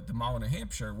the Mall of New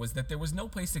Hampshire was that there was no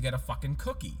place to get a fucking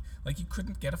cookie. Like, you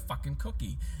couldn't get a fucking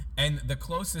cookie, and the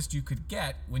closest you could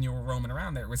get when you were roaming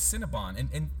around there was Cinnabon,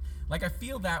 and like, I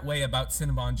feel that way about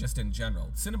Cinnabon just in general.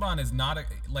 Cinnabon is not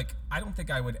I don't think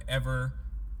I would ever,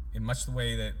 in much the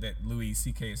way that Louis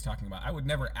C.K. is talking about, I would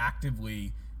never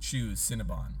actively choose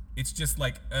Cinnabon. It's just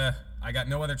like, I got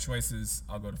no other choices,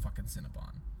 I'll go to fucking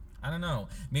Cinnabon. I don't know.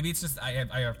 Maybe it's just I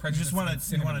have prejudice. You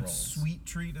want a sweet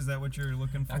treat? Is that what you're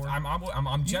looking for?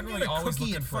 I'm generally always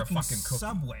looking for a fucking cookie.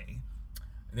 Subway.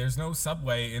 There's no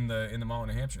Subway in the Mall of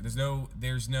New Hampshire. There's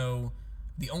no.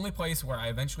 The only place where I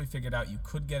eventually figured out you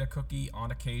could get a cookie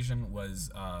on occasion was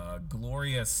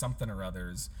Glorious something or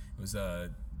others. It was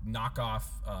a knockoff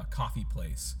coffee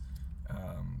place,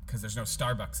 because there's no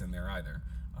Starbucks in there either.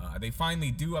 They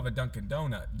finally do have a Dunkin'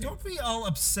 Donut. Don't be all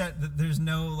upset that there's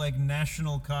no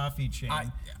national coffee chain.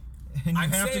 And you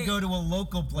have to go to a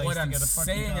local place to get a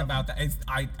fucking coffee. What I'm saying about that is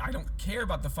I don't care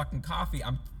about the fucking coffee.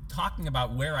 I'm talking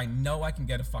about where I know I can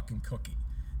get a fucking cookie.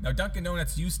 Now, Dunkin'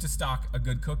 Donuts used to stock a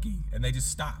good cookie, and they just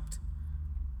stopped.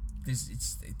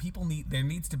 there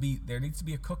needs to be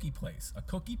a cookie place. A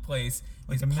cookie place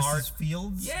Like is a part. Mrs.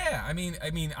 Fields? Yeah, I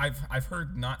mean, I've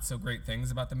heard not so great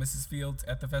things about the Mrs. Fields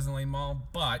at the Pheasant Lane Mall,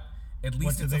 but at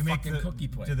least it's a fucking cookie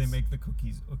place. Do they make the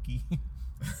cookies ookie?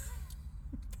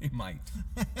 They might.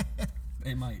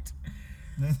 They might.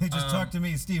 They just talk to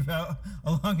me, Steve. How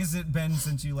long has it been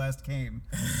since you last came?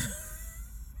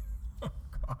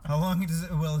 How long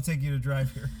will it take you to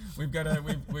drive here? We've got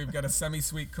a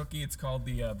semi-sweet cookie. It's called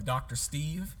the Dr.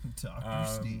 Steve. Dr.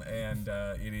 Steve. And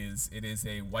it is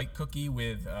a white cookie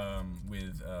with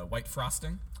white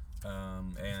frosting.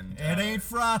 And it ain't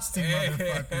frosting,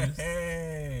 motherfuckers.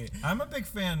 Hey. I'm a big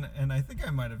fan, and I think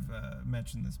I might have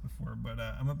mentioned this before, but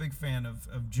I'm a big fan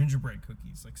of gingerbread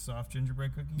cookies, like soft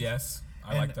gingerbread cookies. Yes,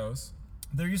 I like those.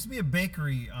 There used to be a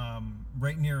bakery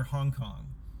right near Hong Kong.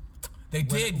 They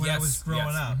did, when yes. I was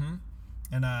growing up. Mm-hmm.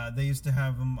 And they used to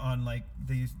have them on, like,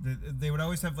 they would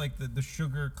always have, like, the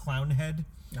sugar clown head.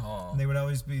 Oh. And they would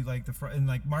always be, like, and,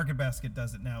 like, Market Basket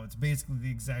does it now. It's basically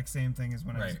the exact same thing as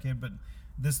when I was a kid. But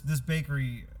this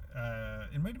bakery,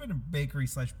 it might have been a bakery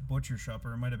 / butcher shop,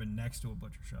 or it might have been next to a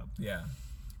butcher shop. Yeah.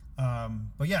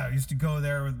 But yeah, I used to go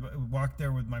there, walk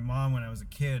there with my mom when I was a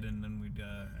kid, and then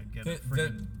I'd get a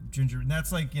freaking ginger. And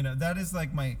that's, like, that is, like,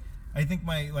 I think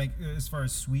like, as far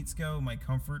as sweets go, my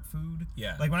comfort food.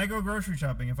 Yeah. Like, when I go grocery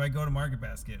shopping, if I go to Market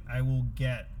Basket, I will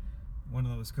get one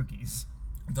of those cookies.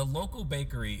 The local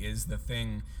bakery is the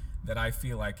thing that I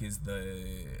feel like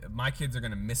my kids are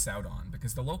going to miss out on,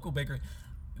 because the local bakery,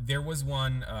 there was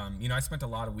one, I spent a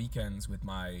lot of weekends with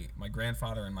my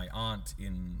grandfather and my aunt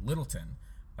in Littleton.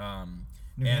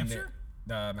 New Hampshire?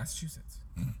 Massachusetts.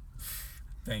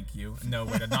 Thank you. No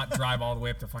way to not drive all the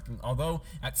way up to fucking. Although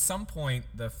at some point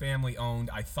the family owned.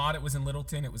 I thought it was in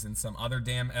Littleton. It was in some other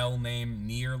damn L name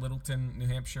near Littleton, New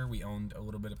Hampshire. We owned a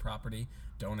little bit of property.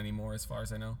 Don't anymore, as far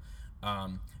as I know.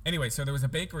 Anyway, so there was a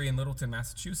bakery in Littleton,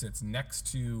 Massachusetts,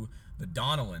 next to the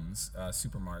Donnellan's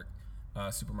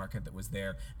supermarket that was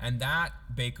there, and that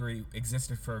bakery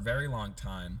existed for a very long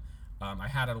time. I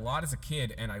had it a lot as a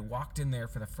kid, and I walked in there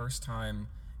for the first time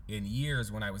in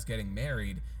years when I was getting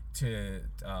married to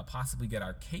possibly get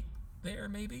our cake there,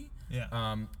 maybe.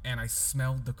 Yeah. And I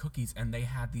smelled the cookies, and they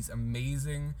had these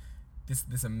amazing,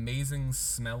 this amazing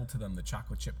smell to them. The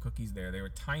chocolate chip cookies there, they were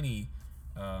tiny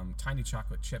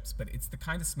chocolate chips, but it's the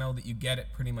kind of smell that you get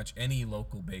at pretty much any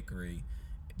local bakery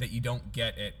that you don't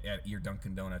get at your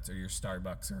Dunkin' Donuts or your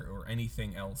Starbucks or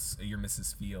anything else, your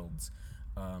Mrs. Fields.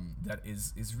 That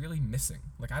is really missing.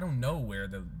 Like, I don't know where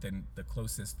the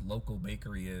closest local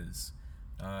bakery is.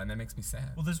 And that makes me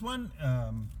sad. Well, there's one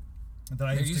that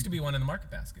there used to be one in the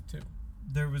Market Basket too.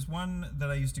 There was one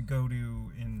that I used to go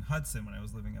to in Hudson when I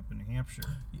was living up in New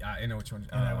Hampshire. Yeah, I know which one.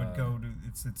 And I would go to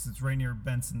it's right near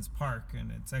Benson's Park,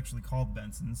 and it's actually called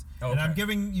Benson's. Oh, okay. And I'm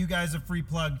giving you guys a free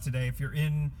plug today. If you're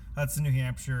in Hudson, New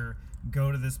Hampshire,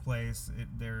 go to this place.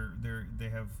 They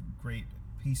have great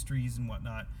pastries and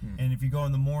whatnot. And if you go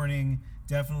in the morning,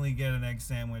 definitely get an egg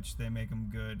sandwich. They make them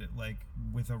good, like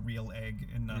with a real egg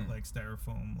and not like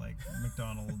styrofoam, like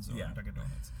McDonald's or Dunkin'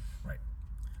 Donuts. Right.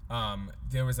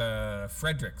 There was a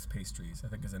Frederick's Pastries, I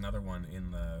think, is another one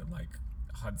in the like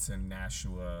Hudson,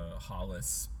 Nashua,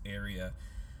 Hollis area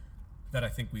that I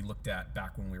think we looked at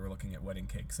back when we were looking at wedding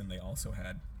cakes, and they also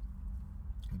had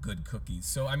good cookies.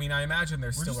 So I mean, I imagine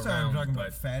they're still around. We're talking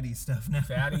about fatty stuff now.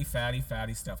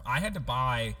 fatty stuff. I had to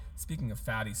buy. Speaking of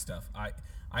fatty stuff,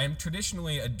 I am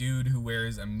traditionally a dude who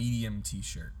wears a medium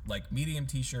t-shirt. Like, medium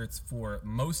t-shirts for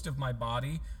most of my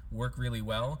body work really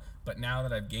well, but now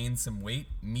that I've gained some weight,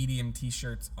 medium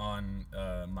t-shirts on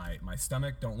my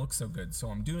stomach don't look so good. So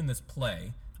I'm doing this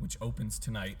play, which opens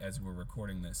tonight as we're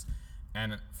recording this.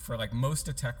 And for like most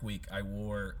of Tech Week, I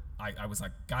was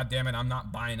like, God damn it, I'm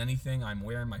not buying anything. I'm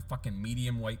wearing my fucking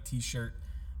medium white t-shirt.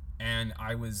 And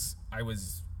I was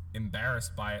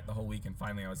embarrassed by it the whole week, and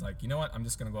finally I was like, you know what, I'm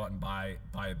just gonna go out and buy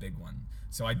a big one.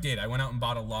 So I did. I went out and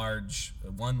bought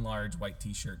one large white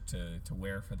t-shirt to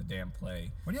wear for the damn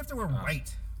play. Why do you have to wear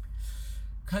white?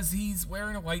 Because he's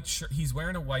wearing a white shirt. He's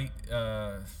wearing a white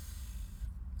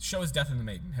show is Death and the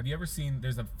Maiden. Have you ever seen,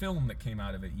 there's a film that came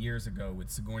out of it years ago with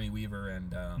Sigourney Weaver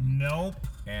and Nope.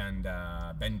 And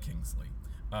Ben Kingsley.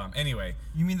 Anyway,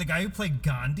 you mean the guy who played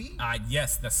Gandhi?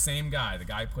 Yes, the same guy. The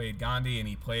guy played Gandhi, and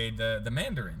he played the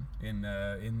Mandarin in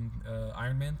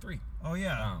Iron Man 3. Oh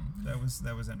yeah, that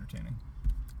was entertaining.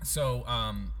 So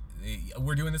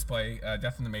we're doing this play,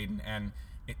 Death and the Maiden, and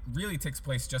it really takes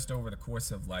place just over the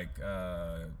course of like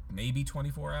maybe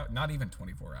 24 hours, not even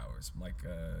 24 hours, like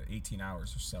 18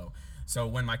 hours or so. So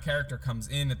when my character comes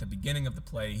in at the beginning of the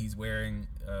play, he's wearing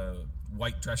a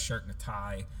white dress shirt and a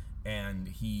tie. and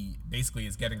he basically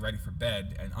is getting ready for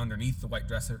bed, and underneath the white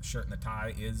dress shirt and the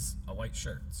tie is a white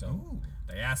shirt. So Ooh.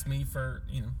 they asked me for,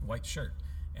 white shirt,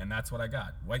 and that's what I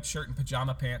got. White shirt and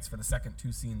pajama pants for the second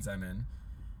 2 scenes I'm in.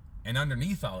 And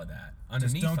underneath all of that,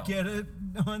 Just don't get it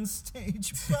on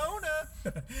stage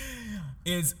bona.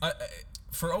 is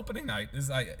for opening night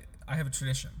is I have a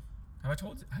tradition.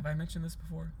 Have I mentioned this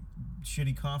before?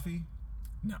 Shitty coffee.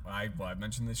 No, I've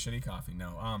mentioned this shitty coffee.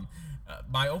 No,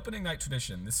 my opening night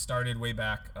tradition. This started way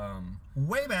back.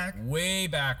 Way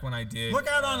back when I did. Look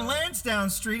out on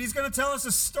Lansdowne Street. He's going to tell us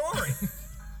a story.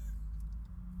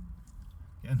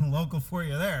 Getting local for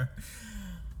you there.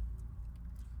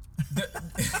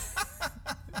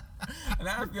 And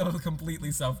I feel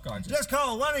completely self-conscious. Just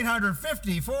call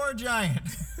 1-800-50-4-GIANT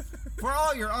for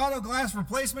all your auto glass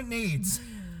replacement needs.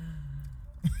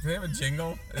 Do they have a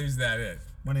jingle? Or is that it?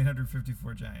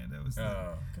 1-800-54-GIANT. That was the...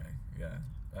 Oh, okay, yeah.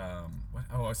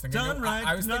 I was thinking. Done right,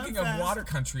 I was done thinking fast. of Water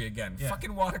Country again. Yeah.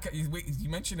 Fucking Water. You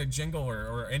mentioned a jingle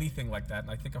or anything like that,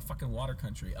 and I think of fucking Water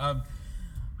Country.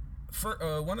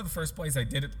 For one of the first plays I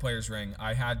did at the Players Ring,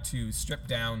 I had to strip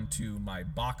down to my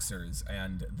boxers,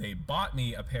 and they bought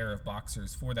me a pair of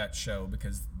boxers for that show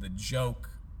because the joke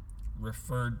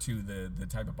referred to the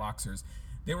type of boxers.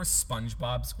 They were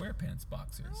SpongeBob SquarePants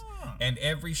boxers. Oh. And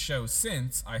every show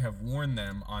since, I have worn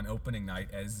them on opening night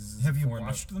as Have you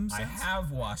washed them I since?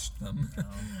 have washed them.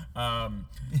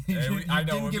 You I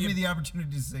know. didn't give me the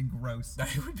opportunity to say gross.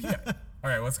 It would be. All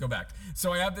right, let's go back.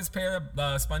 So I have this pair of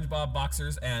SpongeBob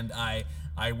boxers, and I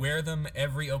wear them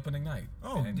every opening night.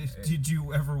 Oh, And did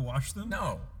you ever wash them?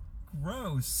 no.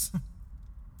 Gross.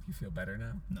 You feel better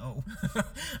now? No.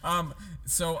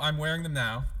 So I'm wearing them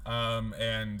now,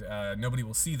 and nobody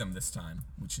will see them this time,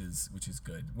 which is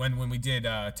good. When we did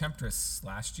Temptress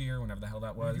last year, whenever the hell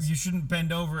that was, You shouldn't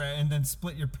bend over and then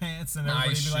split your pants and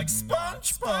everybody be like, should not.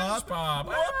 SpongeBob,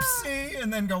 SpongeBob, whoopsie,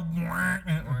 and then go.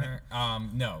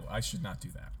 no, I should not do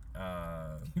that.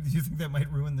 Do you think that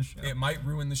might ruin the show? It might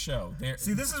ruin the show.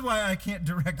 See, this is why I can't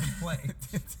direct a play.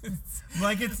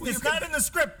 Like it's not in the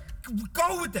script.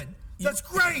 Go with it. That's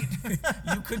great.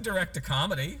 You could direct a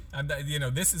comedy.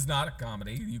 This is not a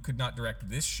comedy. You could not direct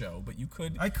this show, but you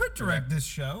could. I could direct this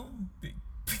show.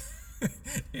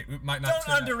 It might not.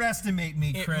 Don't underestimate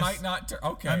me, Chris. It might not.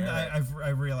 Okay. all right.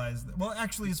 I've realized that. Well,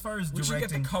 actually, as far as We should get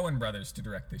the directing, Coen brothers to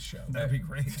direct this show. that'd be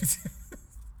great.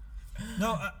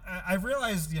 No, I've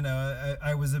realized,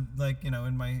 I was in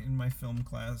my film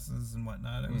classes and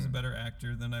whatnot, I was a better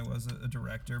actor than I was a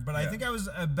director. But I think I was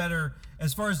a better,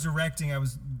 as far as directing, I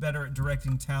was better at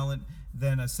directing talent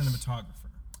than a cinematographer.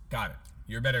 Got it.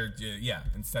 You're better,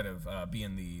 instead of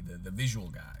being the visual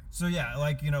guy. So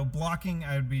blocking,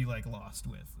 I'd be like lost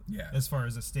with. Yeah. As far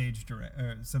as a stage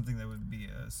something that would be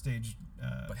a stage.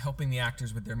 But helping the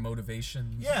actors with their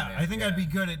motivations. Yeah, I think I'd be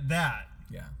good at that.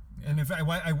 Yeah. And if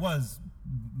I was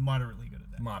moderately good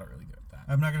at that. Moderately good at that.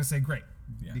 I'm not going to say great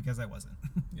because I wasn't.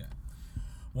 Yeah.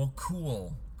 Well,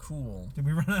 cool. Did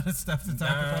we run out of stuff to talk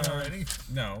about already?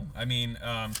 No. I mean,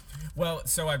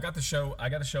 so I got a show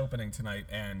opening tonight,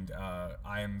 and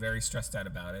I am very stressed out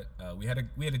about it. We had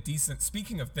a decent.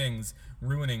 Speaking of things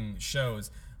ruining shows,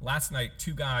 last night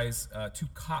two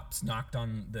cops knocked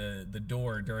on the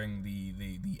door during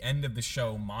the end of the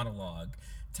show monologue,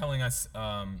 telling us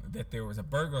that there was a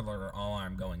burglar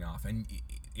alarm going off. And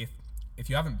if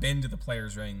you haven't been to the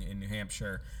Players Ring in New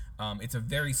Hampshire, it's a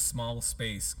very small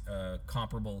space,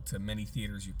 comparable to many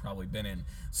theaters you've probably been in.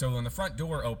 So when the front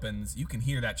door opens, you can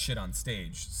hear that shit on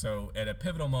stage. So at a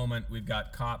pivotal moment, we've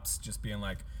got cops just being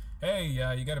like, hey,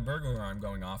 you got a burglar alarm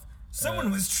going off.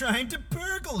 Someone was trying to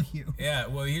burgle you. Yeah,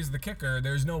 well, here's the kicker.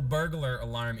 There's no burglar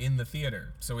alarm in the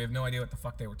theater, so we have no idea what the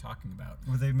fuck they were talking about.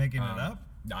 Were they making it up?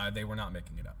 No, they were not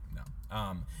making it up. No.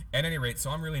 At any rate, so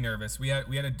I'm really nervous. We had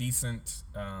a decent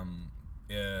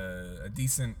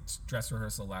dress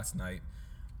rehearsal last night.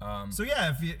 So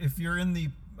yeah, if you're in the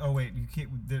you can't.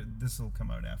 This will come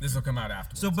out after. This will come out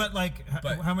afterwards. So, but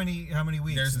how many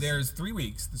weeks? There's 3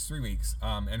 weeks. There's 3 weeks.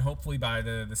 And hopefully by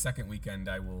the second weekend,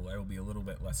 I will be a little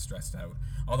bit less stressed out.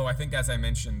 Although I think, as I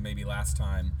mentioned maybe last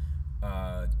time,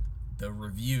 the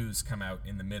reviews come out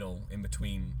in the middle, in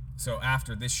between. So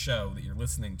after this show that you're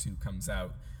listening to comes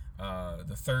out,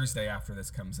 the Thursday after this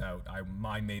comes out,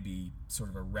 I may be sort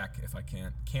of a wreck if I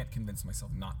can't convince myself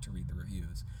not to read the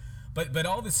reviews. But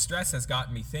all this stress has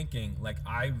gotten me thinking, like,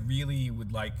 I really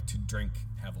would like to drink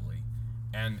heavily,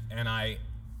 and I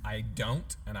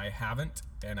don't, and I haven't,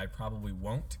 and I probably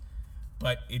won't.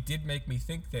 But it did make me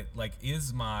think that, like,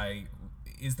 is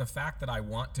the fact that I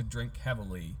want to drink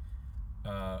heavily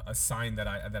a sign that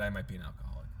I might be an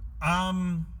alcoholic?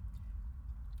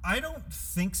 I don't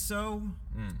think so,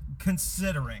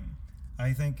 considering.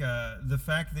 I think the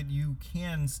fact that you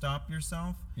can stop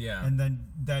yourself, Yeah. and then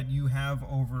that you have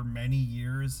over many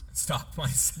years Stop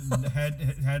myself.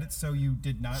 had it so you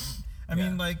did not. I Yeah.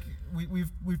 mean, like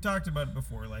we've talked about it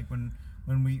before. Like when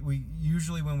we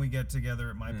usually when we get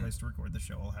together at my place to record the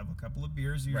show, I'll have a couple of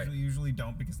beers. Usually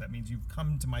don't, because that means you've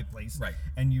come to my place, Right.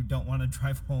 and you don't want to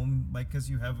drive home, like, because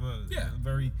you have a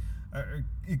very I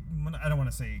don't want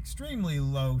to say extremely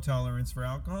low tolerance for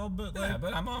alcohol, but Yeah,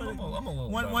 but I'm a little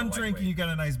one above one a drink and lightweight. you got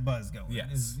a nice buzz going. Yes.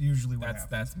 Is usually what happens.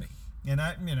 That's me. And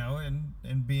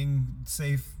and being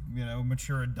safe,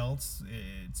 mature adults,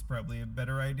 it's probably a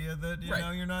better idea that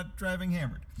Right. you're not driving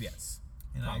hammered. Yes.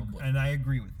 And Probably. I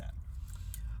agree with that.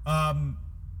 I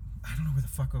don't know where the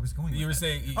fuck I was going. You were with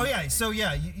that. saying. Oh yeah, so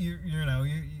yeah,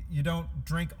 you don't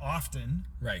drink often,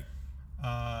 Right.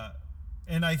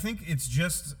 and I think it's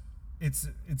just it's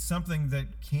something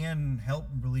that can help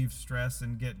relieve stress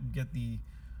and get the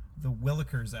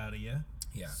willikers out of you.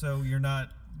 Yeah. So you're not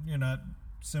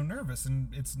so nervous,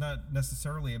 and it's not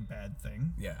necessarily a bad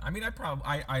thing. Yeah. I mean,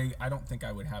 I don't think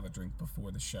I would have a drink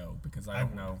before the show, because I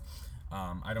don't know.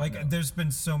 I don't know. There's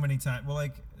been so many times. Well,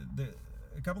 a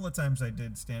couple of times I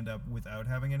did stand up without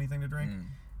having anything to drink,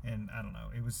 and I don't know.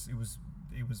 It was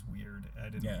weird. I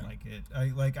didn't like it.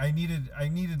 I needed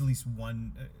at least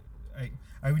one.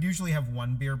 I would usually have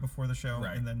one beer before the show,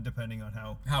 Right. and then depending on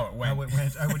how it went.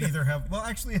 I would either have. Well,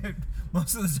 actually,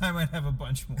 most of the time I'd have a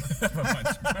bunch more.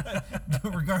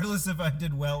 Regardless if I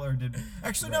did well or did.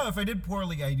 Actually, no. If I did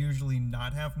poorly, I'd usually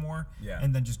not have more,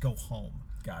 and then just go home.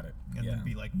 Got it. And then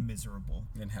be like miserable.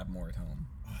 And have more at home.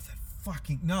 Oh, that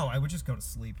fucking no! I would just go to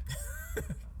sleep.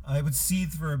 I would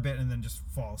seethe for a bit and then just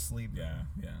fall asleep. Yeah.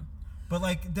 But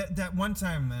like that one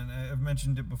time, man, I've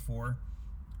mentioned it before.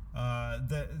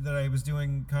 That I was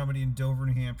doing comedy in Dover,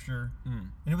 New Hampshire,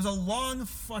 and it was a long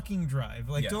fucking drive.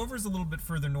 Like Dover's a little bit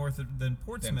further north than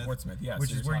Portsmouth. Yeah,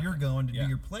 which so is where you're going to do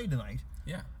your play tonight.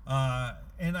 Yeah.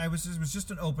 And it was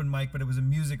just an open mic, but it was a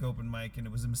music open mic, and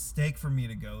it was a mistake for me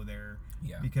to go there.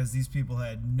 Yeah. Because these people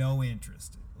had no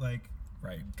interest. Like.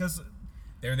 Right. Because.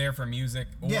 They're there for music,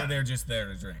 or they're just there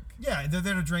to drink. Yeah, they're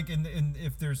there to drink, and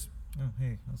if there's. Oh,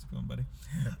 hey, how's it going, buddy?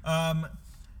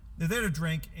 They're there to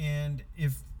drink, and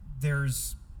if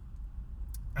there's.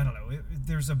 I don't know. If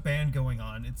there's a band going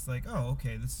on, it's like, oh,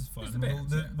 okay, this is fun.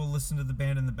 We'll listen to the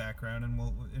band in the background,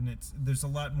 and there's a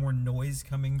lot more noise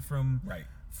coming from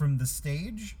the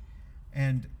stage,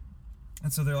 and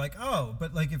so they're like, oh,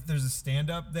 but like if there's a stand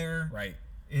up there, right?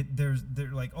 They're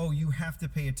like, oh, you have to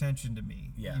pay attention to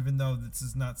me, even though this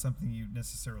is not something you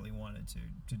necessarily wanted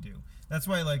to do. That's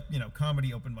why, like,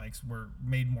 comedy open mics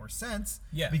made more sense,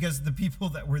 because the people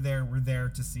that were there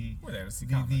to see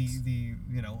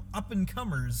the up and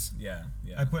comers. Yeah.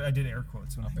 I did air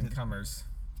quotes when up and comers.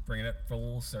 Bringing it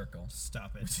full circle.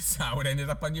 Stop it. Which is how it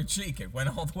ended up on your cheek. It went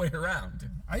all the way around.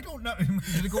 I don't know.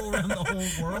 Did it go around the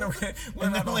whole world?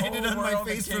 and then landed on my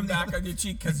face from back on your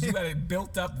cheek because you had it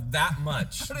built up that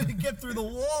much. How did it get through the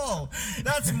wall?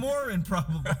 That's more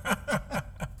improbable.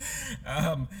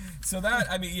 So that,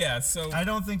 I mean, so... I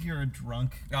don't think you're a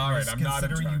drunk. All right, I'm not a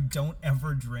drunk. Considering you don't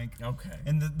ever drink. Okay.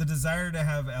 And the desire to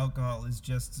have alcohol is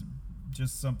just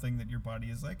something that your body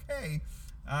is like, hey...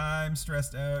 I'm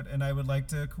stressed out and I would like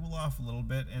to cool off a little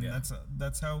bit, and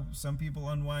that's how some people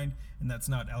unwind, and that's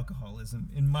not alcoholism,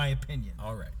 in my opinion.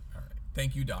 All right.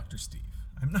 Thank you, Dr. Steve.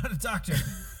 I'm not a doctor.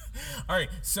 All right,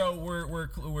 so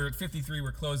we're at 53.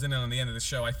 We're closing in on the end of the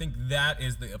show. I think that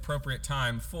is the appropriate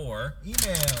time for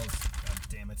emails. God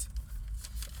damn it.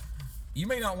 You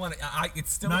may not want to.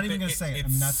 It's still not even going to say it.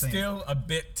 I'm not saying still a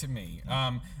bit to me.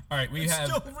 All right, it's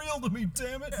still real to me.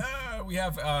 Damn it. We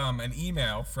have an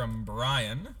email from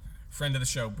Brian, friend of the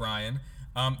show, Brian.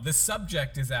 The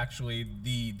subject is actually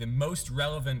the most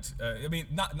relevant. I mean,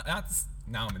 not.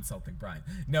 Now I'm insulting Brian.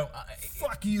 No.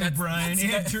 Fuck you, Brian.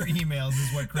 Answer emails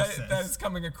is what Chris says. That is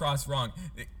coming across wrong.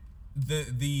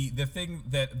 The thing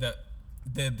that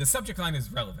the subject line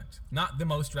is relevant, not the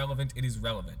most relevant. It is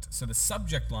relevant. So the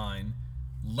subject line,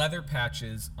 leather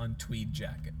patches on tweed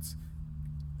jackets.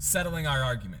 Settling our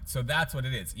argument. So that's what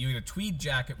it is. You get a tweed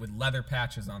jacket with leather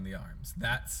patches on the arms.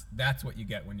 That's what you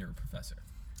get when you're a professor.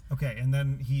 Okay, and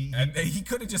then he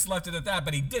could have just left it at that,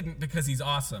 but he didn't, because he's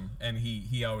awesome, and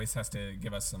he always has to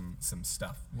give us some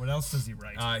stuff. What else does he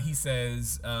write? He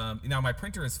says, now my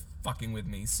printer is fucking with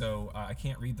me, so I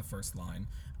can't read the first line.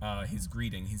 His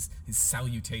greeting, his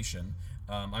salutation.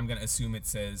 I'm gonna assume it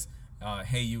says,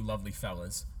 "Hey, you lovely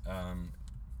fellas,"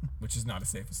 which is not a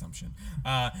safe assumption.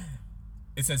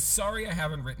 It says, "Sorry I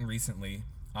haven't written recently.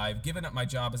 I've given up my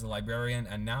job as a librarian,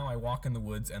 and now I walk in the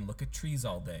woods and look at trees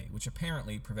all day, which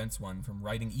apparently prevents one from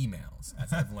writing emails,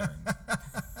 as I've learned.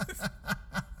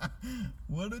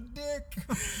 What a dick.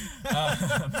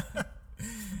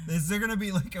 Is there going to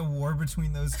be like a war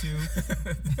between those two?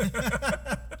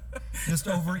 Just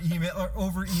over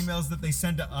emails that they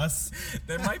send to us?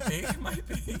 There might be.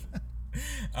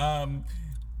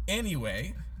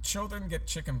 Anyway, children get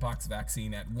chickenpox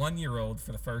vaccine at 1 year old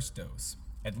for the first dose.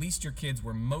 At least your kids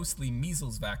were mostly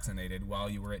measles vaccinated while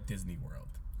you were at Disney World,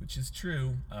 which is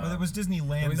true. Well, it was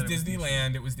Disneyland. It was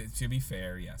Disneyland. It was, to be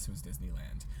fair, yes, it was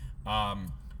Disneyland.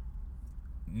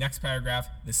 Next paragraph.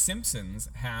 The Simpsons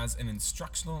has an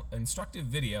instructive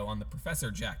video on the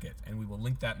professor jacket, and we will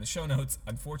link that in the show notes.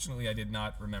 Unfortunately, I did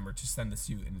not remember to send this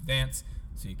to you in advance,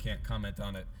 so you can't comment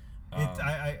on it.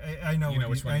 I know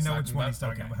which one he's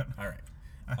talking about. All right.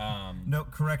 No,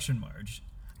 correction, Marge.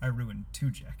 I ruined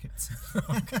 2 jackets.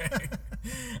 Okay.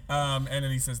 And then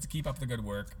he says, to keep up the good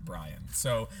work, Brian.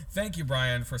 So thank you,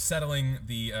 Brian, for settling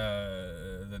the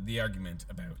argument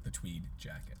about the tweed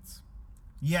jackets.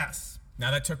 Yes.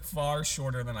 Now that took far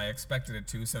shorter than I expected it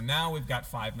to. So now we've got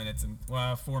 4 minutes and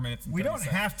 30 We don't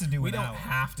seconds. have to do an hour. We don't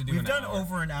have to do an hour. We've done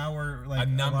over an hour like a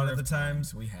number lot of the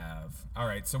times. We have. All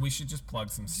right, so we should just plug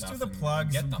some stuff. Do the and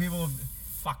plugs. Get And the people.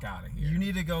 Fuck out of here. You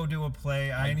need to go do a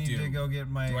play. I need to go get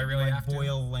my, Do I really my have to?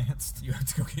 boil lanced. You have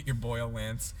to go get your boil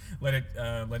lance. Let it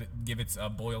give its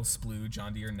boil splooge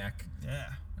onto your neck. Yeah.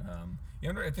 I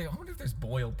wonder if there's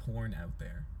boil porn out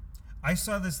there. I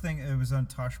saw this thing. It was on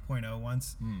Tosh.0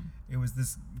 once. It was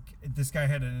this guy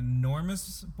had an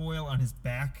enormous boil on his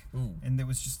back, and it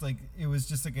was just like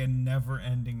a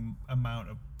never-ending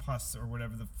amount of pus or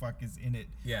whatever the fuck is in it,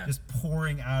 just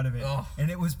pouring out of it. Ugh. And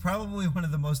it was probably one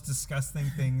of the most disgusting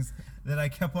things that I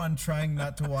kept on trying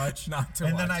not to watch.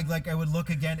 Then I would look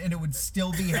again, and it would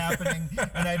still be happening,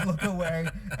 and I'd look away,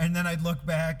 and then I'd look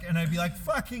back, and I'd be like,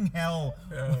 "Fucking hell!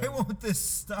 Why won't this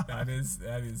stop?" That is.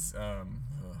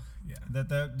 Yeah.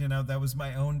 That was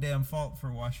my own damn fault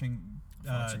for watching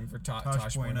for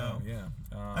Tosh.0. Yeah.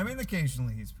 I mean,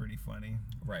 occasionally he's pretty funny.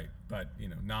 Right, but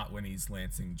not when he's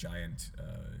lancing giant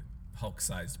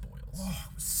Hulk-sized boils. Oh,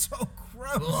 it was so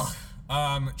gross.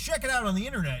 Check it out on the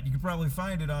internet. You can probably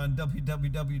find it on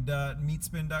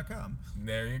www.meatspin.com.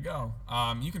 There you go.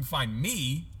 You can find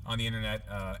me on the internet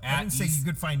I didn't say you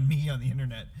could find me on the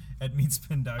internet at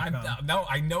meatspin.com. No,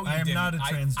 I know you didn't. I am not a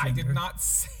transgender. I did not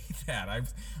say that.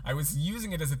 I was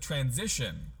using it as a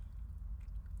transition.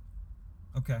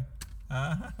 Okay.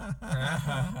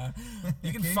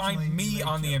 You can find me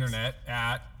on the internet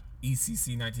at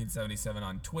ECC1977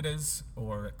 on Twitters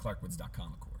or at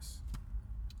clarkwoods.com, of course.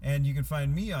 And you can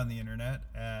find me on the internet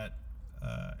at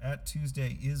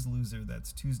Tuesday is Loser.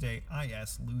 That's Tuesday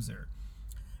is Loser.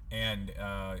 And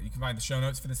you can find the show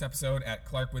notes for this episode at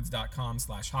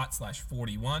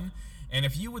clarkwoods.com/hot/41. And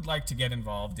if you would like to get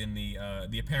involved in the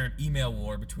apparent email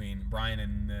war between Brian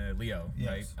and Leo,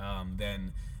 right?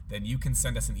 Then you can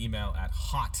send us an email at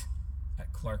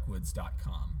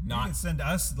hot@clarkwoods.com. You can send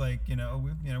us we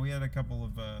had a couple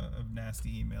of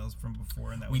nasty emails from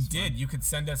before, and that was fun. You could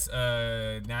send us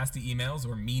nasty emails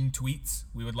or mean tweets.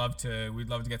 We'd love to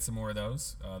get some more of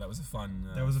those. That was a fun.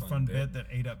 That was a fun bit that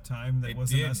ate up time. That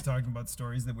wasn't us talking about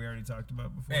stories that we already talked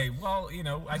about before. Hey, well,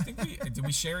 I think did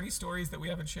we share any stories that we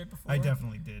haven't shared before? I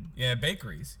definitely did. Yeah,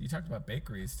 bakeries. You talked about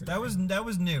bakeries today. That was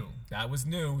new. That was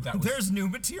new. There's new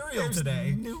material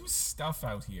today. New stuff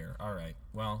out here. All right.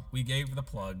 Well, we gave the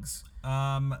plugs.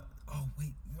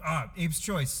 Ape's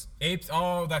Choice.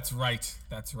 Oh, that's right.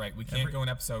 We can't go an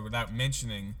episode without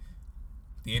mentioning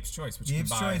the Ape's Choice, which you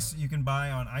can buy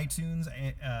on iTunes,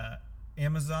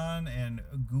 Amazon, and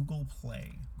Google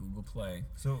Play.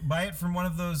 So buy it from one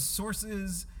of those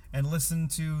sources and listen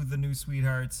to the new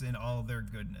Sweethearts in all their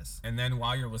goodness. And then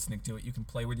while you're listening to it, you can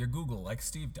play with your Google like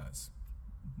Steve does.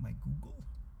 My Google?